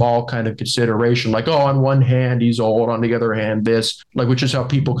a small kind of consideration. Like, oh, on one hand, he's old. On the other hand, this, like, which is how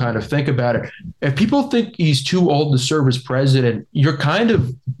people kind of think about it. If people think he's too old to serve as president, you're kind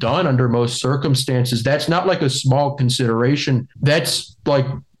of done under most circumstances. That's not like a small consideration. That's like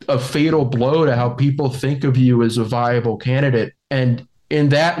a fatal blow to how people think of you as a viable candidate. And in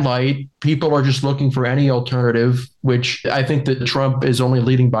that light, people are just looking for any alternative, which I think that Trump is only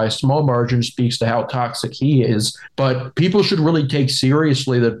leading by a small margin speaks to how toxic he is. But people should really take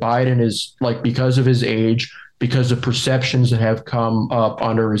seriously that Biden is, like, because of his age, because of perceptions that have come up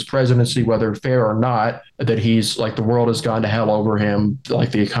under his presidency, whether fair or not, that he's like the world has gone to hell over him,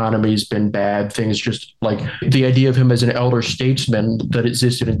 like the economy's been bad, things just like the idea of him as an elder statesman that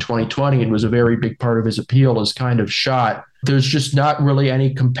existed in 2020 and was a very big part of his appeal is kind of shot. There's just not really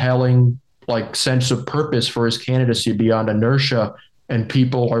any compelling like sense of purpose for his candidacy beyond inertia. And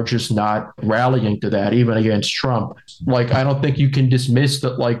people are just not rallying to that, even against Trump. Like, I don't think you can dismiss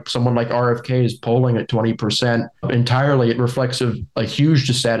that, like, someone like RFK is polling at 20% entirely. It reflects a huge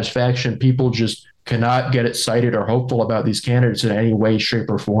dissatisfaction. People just cannot get excited or hopeful about these candidates in any way, shape,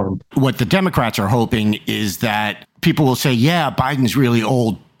 or form. What the Democrats are hoping is that people will say, yeah, Biden's really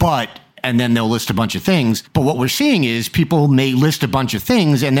old, but, and then they'll list a bunch of things. But what we're seeing is people may list a bunch of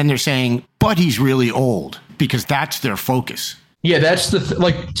things and then they're saying, but he's really old, because that's their focus. Yeah, that's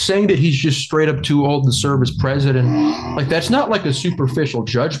like saying that he's just straight up too old to serve as president. Like, that's not like a superficial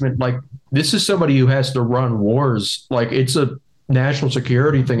judgment. Like, this is somebody who has to run wars. Like, it's a national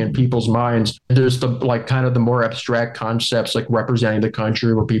security thing in people's minds. There's the like kind of the more abstract concepts like representing the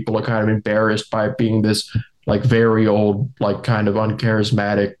country, where people are kind of embarrassed by being this like very old, like kind of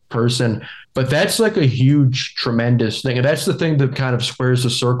uncharismatic person. But that's like a huge, tremendous thing. And that's the thing that kind of squares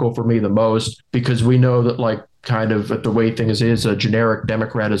the circle for me the most, because we know that like kind of the way things is, a generic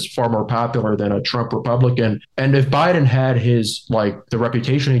Democrat is far more popular than a Trump Republican. And if Biden had his like the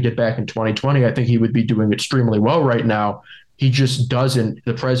reputation he did back in 2020, I think he would be doing extremely well right now. He just doesn't.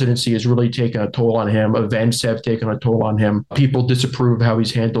 The presidency has really taken a toll on him. Events have taken a toll on him. People disapprove of how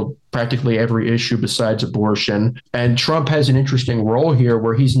he's handled practically every issue besides abortion. And Trump has an interesting role here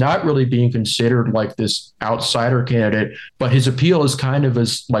where he's not really being considered like this outsider candidate, but his appeal is kind of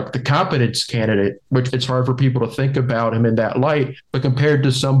as like the competence candidate, which it's hard for people to think about him in that light. But compared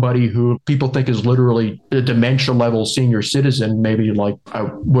to somebody who people think is literally a dementia level senior citizen, maybe like I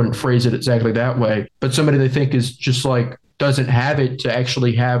wouldn't phrase it exactly that way, but somebody they think is just like doesn't have it to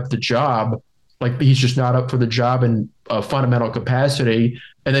actually have the job. Like he's just not up for the job in a fundamental capacity.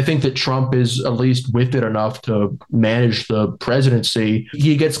 And I think that Trump is at least with it enough to manage the presidency.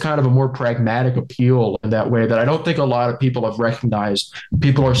 He gets kind of a more pragmatic appeal in that way that I don't think a lot of people have recognized.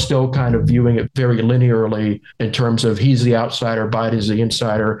 People are still kind of viewing it very linearly in terms of he's the outsider, Biden's the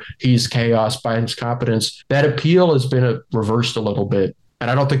insider, he's chaos, Biden's competence. That appeal has been reversed a little bit. And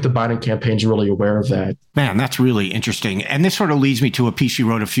I don't think the Biden campaign's really aware of that. Man, that's really interesting. And this sort of leads me to a piece you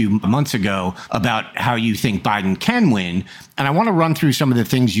wrote a few months ago about how you think Biden can win. And I want to run through some of the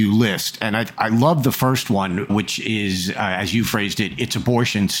things you list. And I love the first one, which is, as you phrased it, it's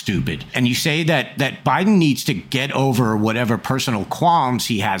abortion stupid. And you say that Biden needs to get over whatever personal qualms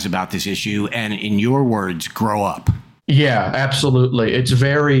he has about this issue and, in your words, grow up. Yeah, absolutely. It's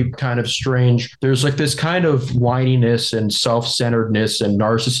very kind of strange. There's like this kind of whininess and self-centeredness and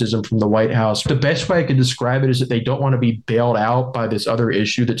narcissism from the White House. The best way I could describe it is that they don't want to be bailed out by this other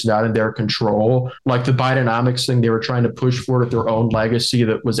issue that's not in their control. Like the Bidenomics thing, they were trying to push forward their own legacy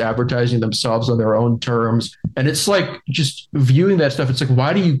that was advertising themselves on their own terms. And it's like just viewing that stuff. It's like,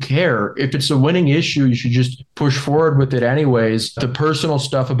 why do you care? If it's a winning issue, you should just push forward with it anyways. The personal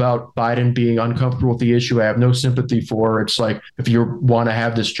stuff about Biden being uncomfortable with the issue, I have no sympathy for. It's like, if you want to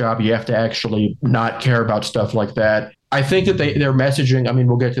have this job, you have to actually not care about stuff like that. I think that their messaging, I mean,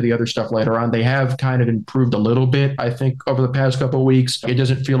 we'll get to the other stuff later on. They have kind of improved a little bit, I think, over the past couple of weeks. It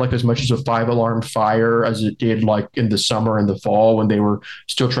doesn't feel like as much as a 5-alarm fire as it did like in the summer and the fall when they were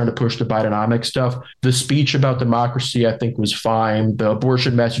still trying to push the Bidenomics stuff. The speech about democracy, I think, was fine. The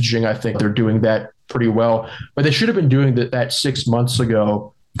abortion messaging, I think they're doing that pretty well. But they should have been doing that 6 months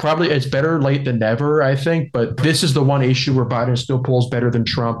ago. Probably it's better late than never, I think. But this is the one issue where Biden still polls better than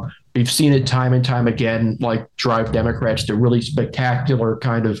Trump. We've seen it time and time again, like drive Democrats to really spectacular,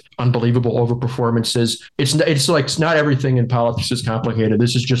 kind of unbelievable overperformances. It's not everything in politics is complicated.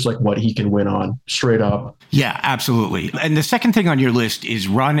 This is just like what he can win on, straight up. Yeah, absolutely. And the second thing on your list is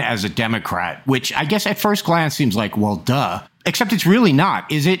run as a Democrat, which I guess at first glance seems like, well, duh. Except it's really not,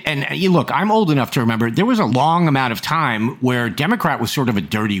 is it? And you look, I'm old enough to remember there was a long amount of time where Democrat was sort of a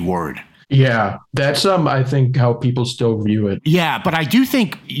dirty word. Yeah, that's I think how people still view it. Yeah, but I do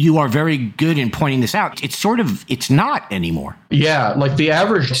think you are very good in pointing this out. It's not anymore. Yeah, like the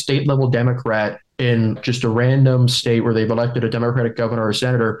average state level Democrat in just a random state where they've elected a Democratic governor or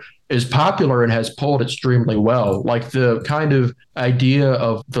senator is popular and has polled extremely well. Like the kind of idea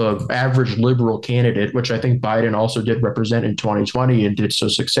of the average liberal candidate, which I think Biden also did represent in 2020 and did so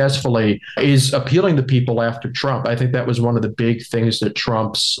successfully, is appealing to people after Trump. I think that was one of the big things that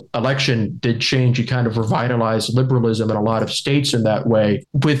Trump's election did change. He kind of revitalized liberalism in a lot of states in that way.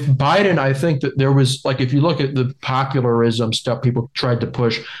 With Biden, I think that there was, like, if you look at the popularism stuff people tried to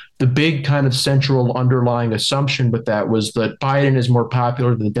push, the big kind of central underlying assumption with that was that Biden is more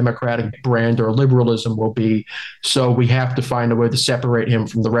popular than the Democratic brand or liberalism will be. So we have to find a way to separate him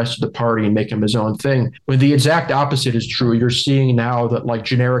from the rest of the party and make him his own thing. When the exact opposite is true, you're seeing now that like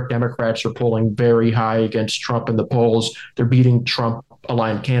generic Democrats are polling very high against Trump in the polls. They're beating Trump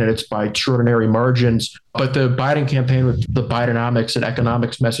aligned candidates by extraordinary margins. But the Biden campaign with the Bidenomics and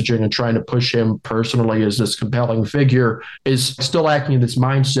economics messaging and trying to push him personally as this compelling figure is still acting in this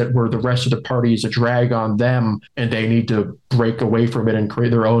mindset where the rest of the party is a drag on them and they need to break away from it and create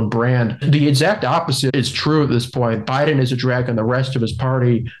their own brand. The exact opposite is true at this point. Biden is a drag on the rest of his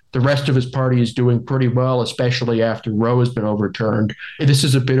party. The rest of his party is doing pretty well, especially after Roe has been overturned. This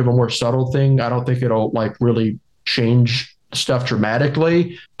is a bit of a more subtle thing. I don't think it'll really change stuff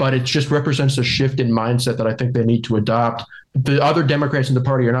dramatically, but it just represents a shift in mindset that I think they need to adopt. The other Democrats in the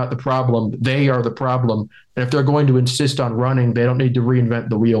party are not the problem. They are the problem. And if they're going to insist on running, they don't need to reinvent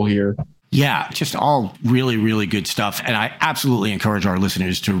the wheel here. Yeah, just all really, really good stuff. And I absolutely encourage our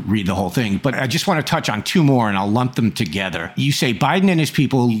listeners to read the whole thing. But I just want to touch on two more and I'll lump them together. You say Biden and his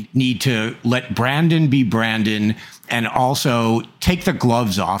people need to let Brandon be Brandon and also take the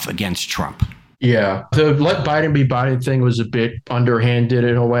gloves off against Trump. Yeah, the let Biden be Biden thing was a bit underhanded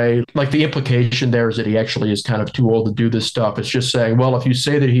in a way. Like the implication there is that he actually is kind of too old to do this stuff. It's just saying, well, if you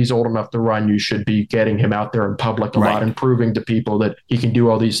say that he's old enough to run, you should be getting him out there in public a lot and proving to people that he can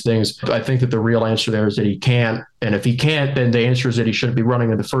do all these things. I think that the real answer there is that he can't. And if he can't, then the answer is that he shouldn't be running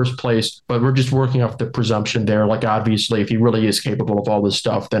in the first place. But we're just working off the presumption there. Like, obviously, if he really is capable of all this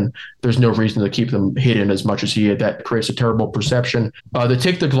stuff, then there's no reason to keep them hidden as much as he had. That creates a terrible perception. The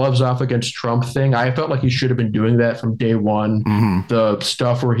take the gloves off against Trump thing, I felt like he should have been doing that from day one. Mm-hmm. The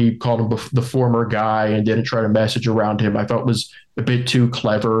stuff where he called him the former guy and didn't try to message around him, I felt was a bit too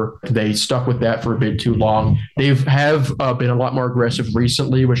clever. They stuck with that for a bit too long. They have been a lot more aggressive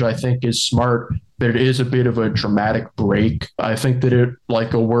recently, which I think is smart. But it is a bit of a dramatic break. I think that it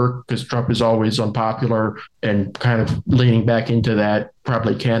will work because Trump is always unpopular, and kind of leaning back into that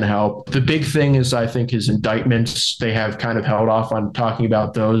probably can help. The big thing is, I think, his indictments. They have kind of held off on talking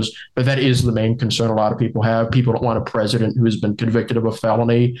about those, but that is the main concern a lot of people have. People don't want a president who has been convicted of a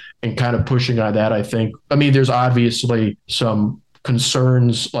felony, and kind of pushing on that, I think. I mean, there's obviously some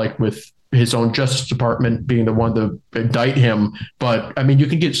concerns like with his own Justice Department being the one to indict him. But I mean, you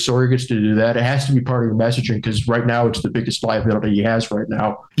can get surrogates to do that. It has to be part of your messaging because right now it's the biggest liability he has right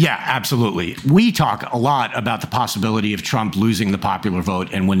now. Yeah, absolutely. We talk a lot about the possibility of Trump losing the popular vote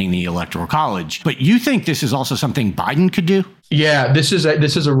and winning the Electoral College. But you think this is also something Biden could do? Yeah, this is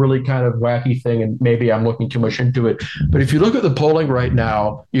a really kind of wacky thing, and maybe I'm looking too much into it. But if you look at the polling right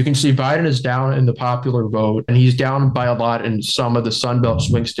now, you can see Biden is down in the popular vote, and he's down by a lot in some of the Sun Belt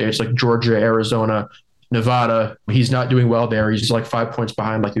swing states like Georgia, Arizona, Nevada. He's not doing well there. He's like 5 points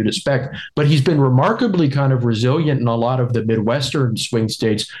behind like you'd expect. But he's been remarkably kind of resilient in a lot of the Midwestern swing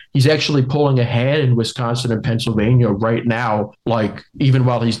states. He's actually pulling ahead in Wisconsin and Pennsylvania right now, like even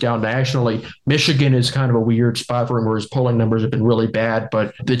while he's down nationally. Michigan is kind of a weird spot for him where his polling numbers have been really bad,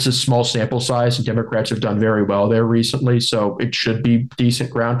 but it's a small sample size and Democrats have done very well there recently. So it should be decent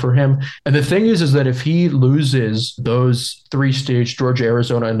ground for him. And the thing is that if he loses those three states, Georgia,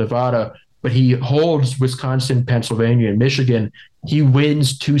 Arizona, and Nevada, but he holds Wisconsin, Pennsylvania, and Michigan, he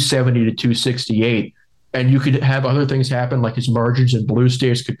wins 270 to 268. And you could have other things happen, like his margins in blue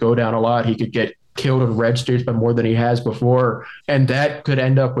states could go down a lot. He could get killed in red states by more than he has before. And that could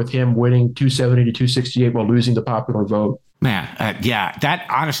end up with him winning 270 to 268 while losing the popular vote. Man, yeah, that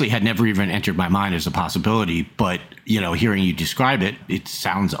honestly had never even entered my mind as a possibility. But, hearing you describe it, it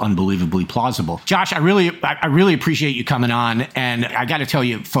sounds unbelievably plausible. Josh, I really appreciate you coming on. And I got to tell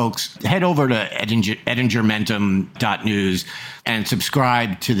you, folks, head over to edingermentum.news and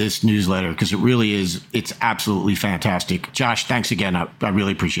subscribe to this newsletter because it's absolutely fantastic. Josh, thanks again. I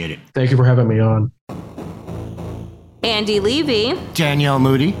really appreciate it. Thank you for having me on. Andy Levy. Danielle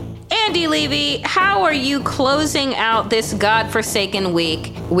Moody. Andy Levy, how are you closing out this godforsaken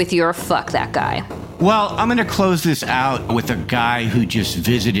week with your fuck that guy? Well, I'm going to close this out with a guy who just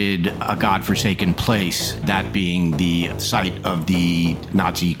visited a godforsaken place, that being the site of the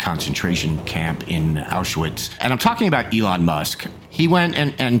Nazi concentration camp in Auschwitz. And I'm talking about Elon Musk. He went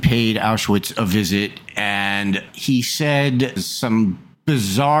and paid Auschwitz a visit, and he said some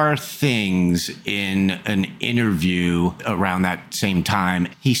bizarre things in an interview around that same time.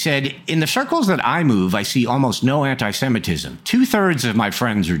 He said, "In the circles that I move, I see almost no anti-Semitism. 2/3 of my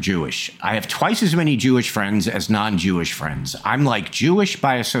friends are Jewish. I have twice as many Jewish friends as non-Jewish friends. I'm like Jewish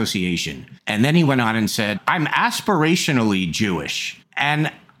by association." And then he went on and said, "I'm aspirationally Jewish."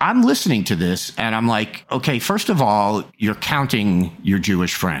 And I'm listening to this and I'm like, okay, first of all, you're counting your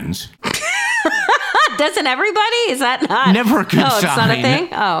Jewish friends. Doesn't everybody? Is that not? Never a good sign. Oh, it's not a thing?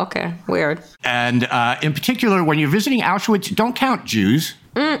 Oh, okay. Weird. And in particular, when you're visiting Auschwitz, don't count Jews.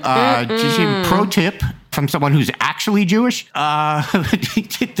 Just a pro tip, from someone who's actually Jewish. Not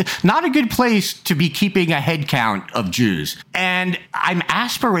a good place to be keeping a head count of Jews. And I'm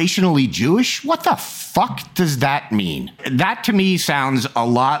aspirationally Jewish? What the fuck does that mean? That to me sounds a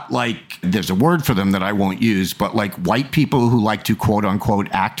lot like, there's a word for them that I won't use, but like white people who like to quote unquote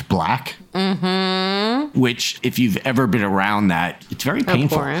act black. Mm-hmm. Which, if you've ever been around that, it's very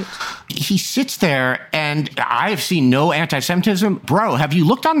painful. Abhorrent. He sits there, and I've seen no anti-Semitism. Bro, have you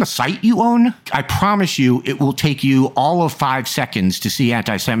looked on the site you own? I promise you, it will take you all of 5 seconds to see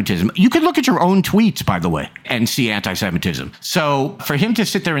anti-Semitism. You could look at your own tweets, by the way, and see anti-Semitism. So for him to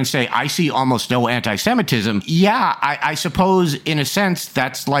sit there and say, I see almost no anti-Semitism, yeah, I suppose in a sense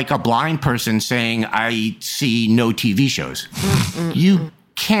that's like a blind person saying, I see no TV shows. You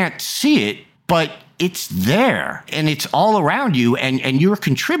can't see it, but it's there and it's all around you and you're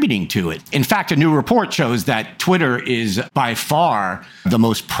contributing to it. In fact, a new report shows that Twitter is by far the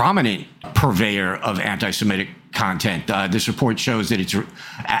most prominent purveyor of anti-Semitic content. This report shows that it's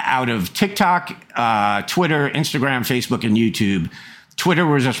out of TikTok, Twitter, Instagram, Facebook, and YouTube. Twitter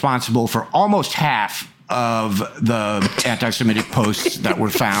was responsible for almost half of the anti-Semitic posts that were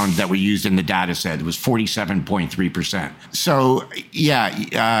found that were used in the data set. It was 47.3%. So,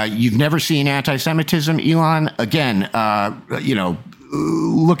 yeah, you've never seen anti-Semitism, Elon? Again,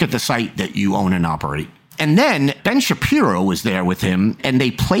 look at the site that you own and operate. And then Ben Shapiro was there with him, and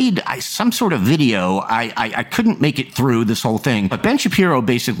they played some sort of video. I couldn't make it through this whole thing, but Ben Shapiro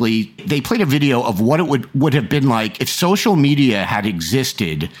basically, they played a video of what it would have been like if social media had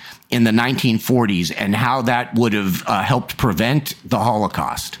existed in the 1940s and how that would have helped prevent the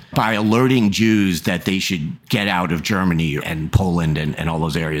Holocaust by alerting Jews that they should get out of Germany and Poland and all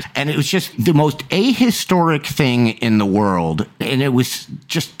those areas. And it was just the most ahistoric thing in the world. And it was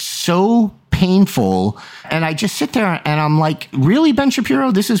just so painful. And I just sit there and I'm like, really, Ben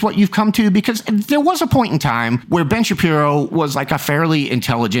Shapiro, this is what you've come to? Because there was a point in time where Ben Shapiro was like a fairly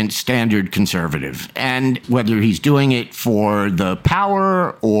intelligent, standard conservative. And whether he's doing it for the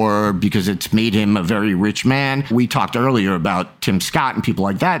power or because it's made him a very rich man, we talked earlier about Tim Scott and people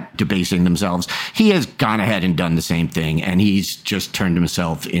like that debasing themselves. He has gone ahead and done the same thing. And he's just turned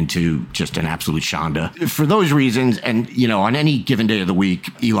himself into just an absolute shonda. For those reasons, and, on any given day of the week,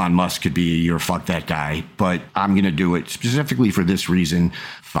 Elon Musk could be your fuck that guy. But I'm going to do it specifically for this reason.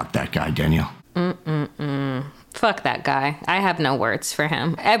 Fuck that guy, Danielle. Fuck that guy. I have no words for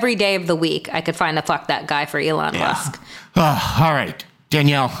him. Every day of the week, I could find a fuck that guy for Elon Musk. All right.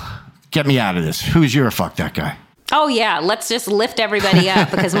 Danielle, get me out of this. Who's your fuck that guy? Oh, yeah. Let's just lift everybody up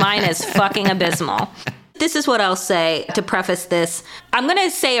because mine is fucking abysmal. This is what I'll say to preface this. I'm going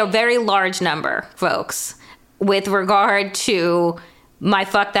to say a very large number, folks, with regard to my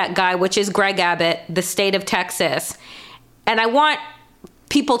fuck that guy, which is Greg Abbott, the state of Texas. And I want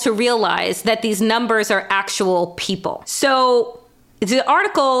people to realize that these numbers are actual people. So it's an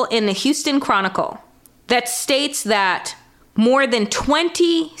article in the Houston Chronicle that states that more than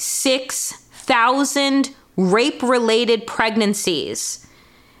 26,000 rape-related pregnancies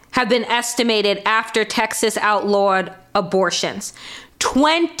have been estimated after Texas outlawed abortions.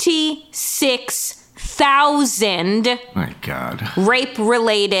 26,000 my God.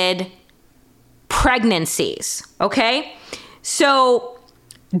 Rape-related pregnancies, okay? So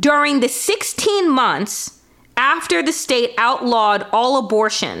during the 16 months after the state outlawed all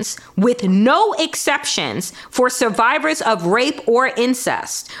abortions, with no exceptions for survivors of rape or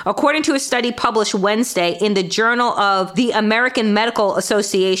incest, according to a study published Wednesday in the Journal of the American Medical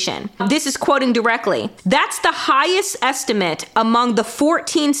Association. This is quoting directly. That's the highest estimate among the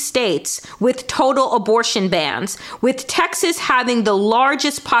 14 states with total abortion bans, with Texas having the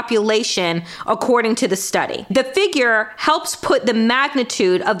largest population, according to the study. The figure helps put the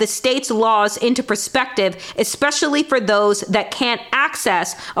magnitude of the state's laws into perspective, especially for those that can't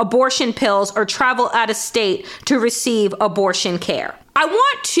access abortion pills or travel out of state to receive abortion care. I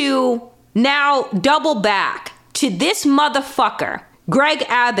want to now double back to this motherfucker, Greg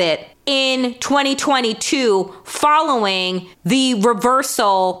Abbott, in 2022 following the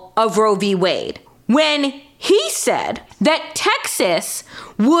reversal of Roe v. Wade, when he said that Texas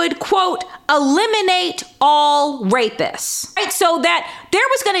would, quote, eliminate all rapists, right? So that there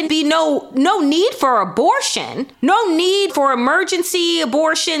was going to be no need for abortion, no need for emergency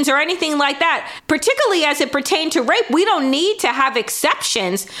abortions or anything like that, particularly as it pertained to rape. We don't need to have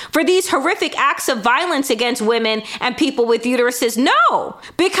exceptions for these horrific acts of violence against women and people with uteruses. No,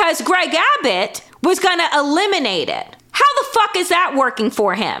 because Greg Abbott was going to eliminate it. How the fuck is that working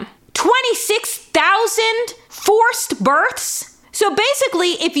for him? 26,000 forced births? So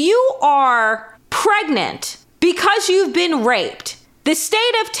basically, if you are pregnant because you've been raped, the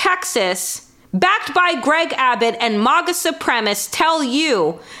state of Texas backed by Greg Abbott and MAGA supremacists, tell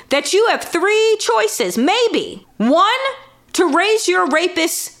you that you have three choices, maybe. One, to raise your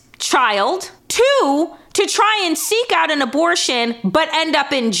rapist child. Two, to try and seek out an abortion but end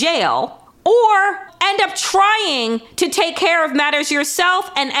up in jail. Or end up trying to take care of matters yourself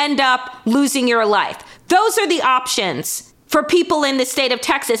and end up losing your life. Those are the options for people in the state of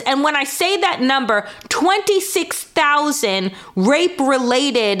Texas. And when I say that number, 26,000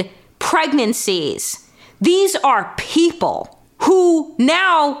 rape-related pregnancies. These are people who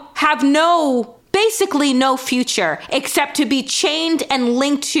now have basically no future except to be chained and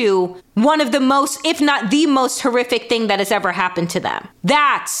linked to one of the most, if not the most horrific thing that has ever happened to them.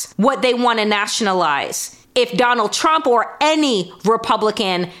 That's what they want to nationalize if Donald Trump or any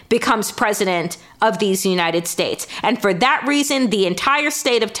Republican becomes president of these United States. And for that reason, the entire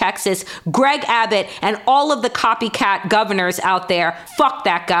state of Texas, Greg Abbott, and all of the copycat governors out there, fuck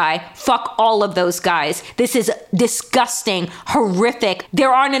that guy. Fuck all of those guys. This is disgusting, horrific.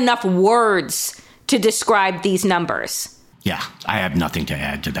 There aren't enough words to describe these numbers. Yeah, I have nothing to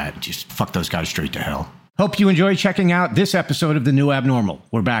add to that. Just fuck those guys straight to hell. Hope you enjoy checking out this episode of The New Abnormal.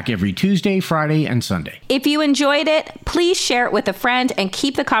 We're back every Tuesday, Friday, and Sunday. If you enjoyed it, please share it with a friend and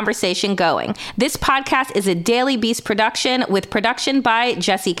keep the conversation going. This podcast is a Daily Beast production with production by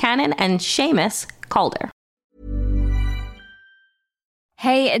Jesse Cannon and Seamus Calder.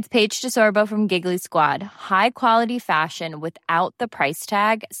 Hey, it's Paige DeSorbo from Giggly Squad. High quality fashion without the price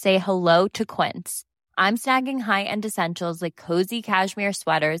tag. Say hello to Quince. I'm snagging high-end essentials like cozy cashmere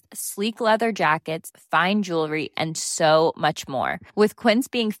sweaters, sleek leather jackets, fine jewelry, and so much more. With Quince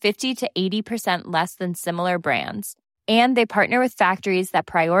being 50 to 80% less than similar brands. And they partner with factories that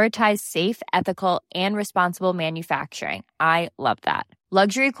prioritize safe, ethical, and responsible manufacturing. I love that.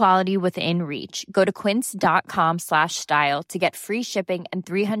 Luxury quality within reach. Go to quince.com/style to get free shipping and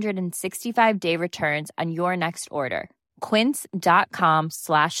 365-day returns on your next order.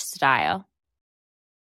 Quince.com/style.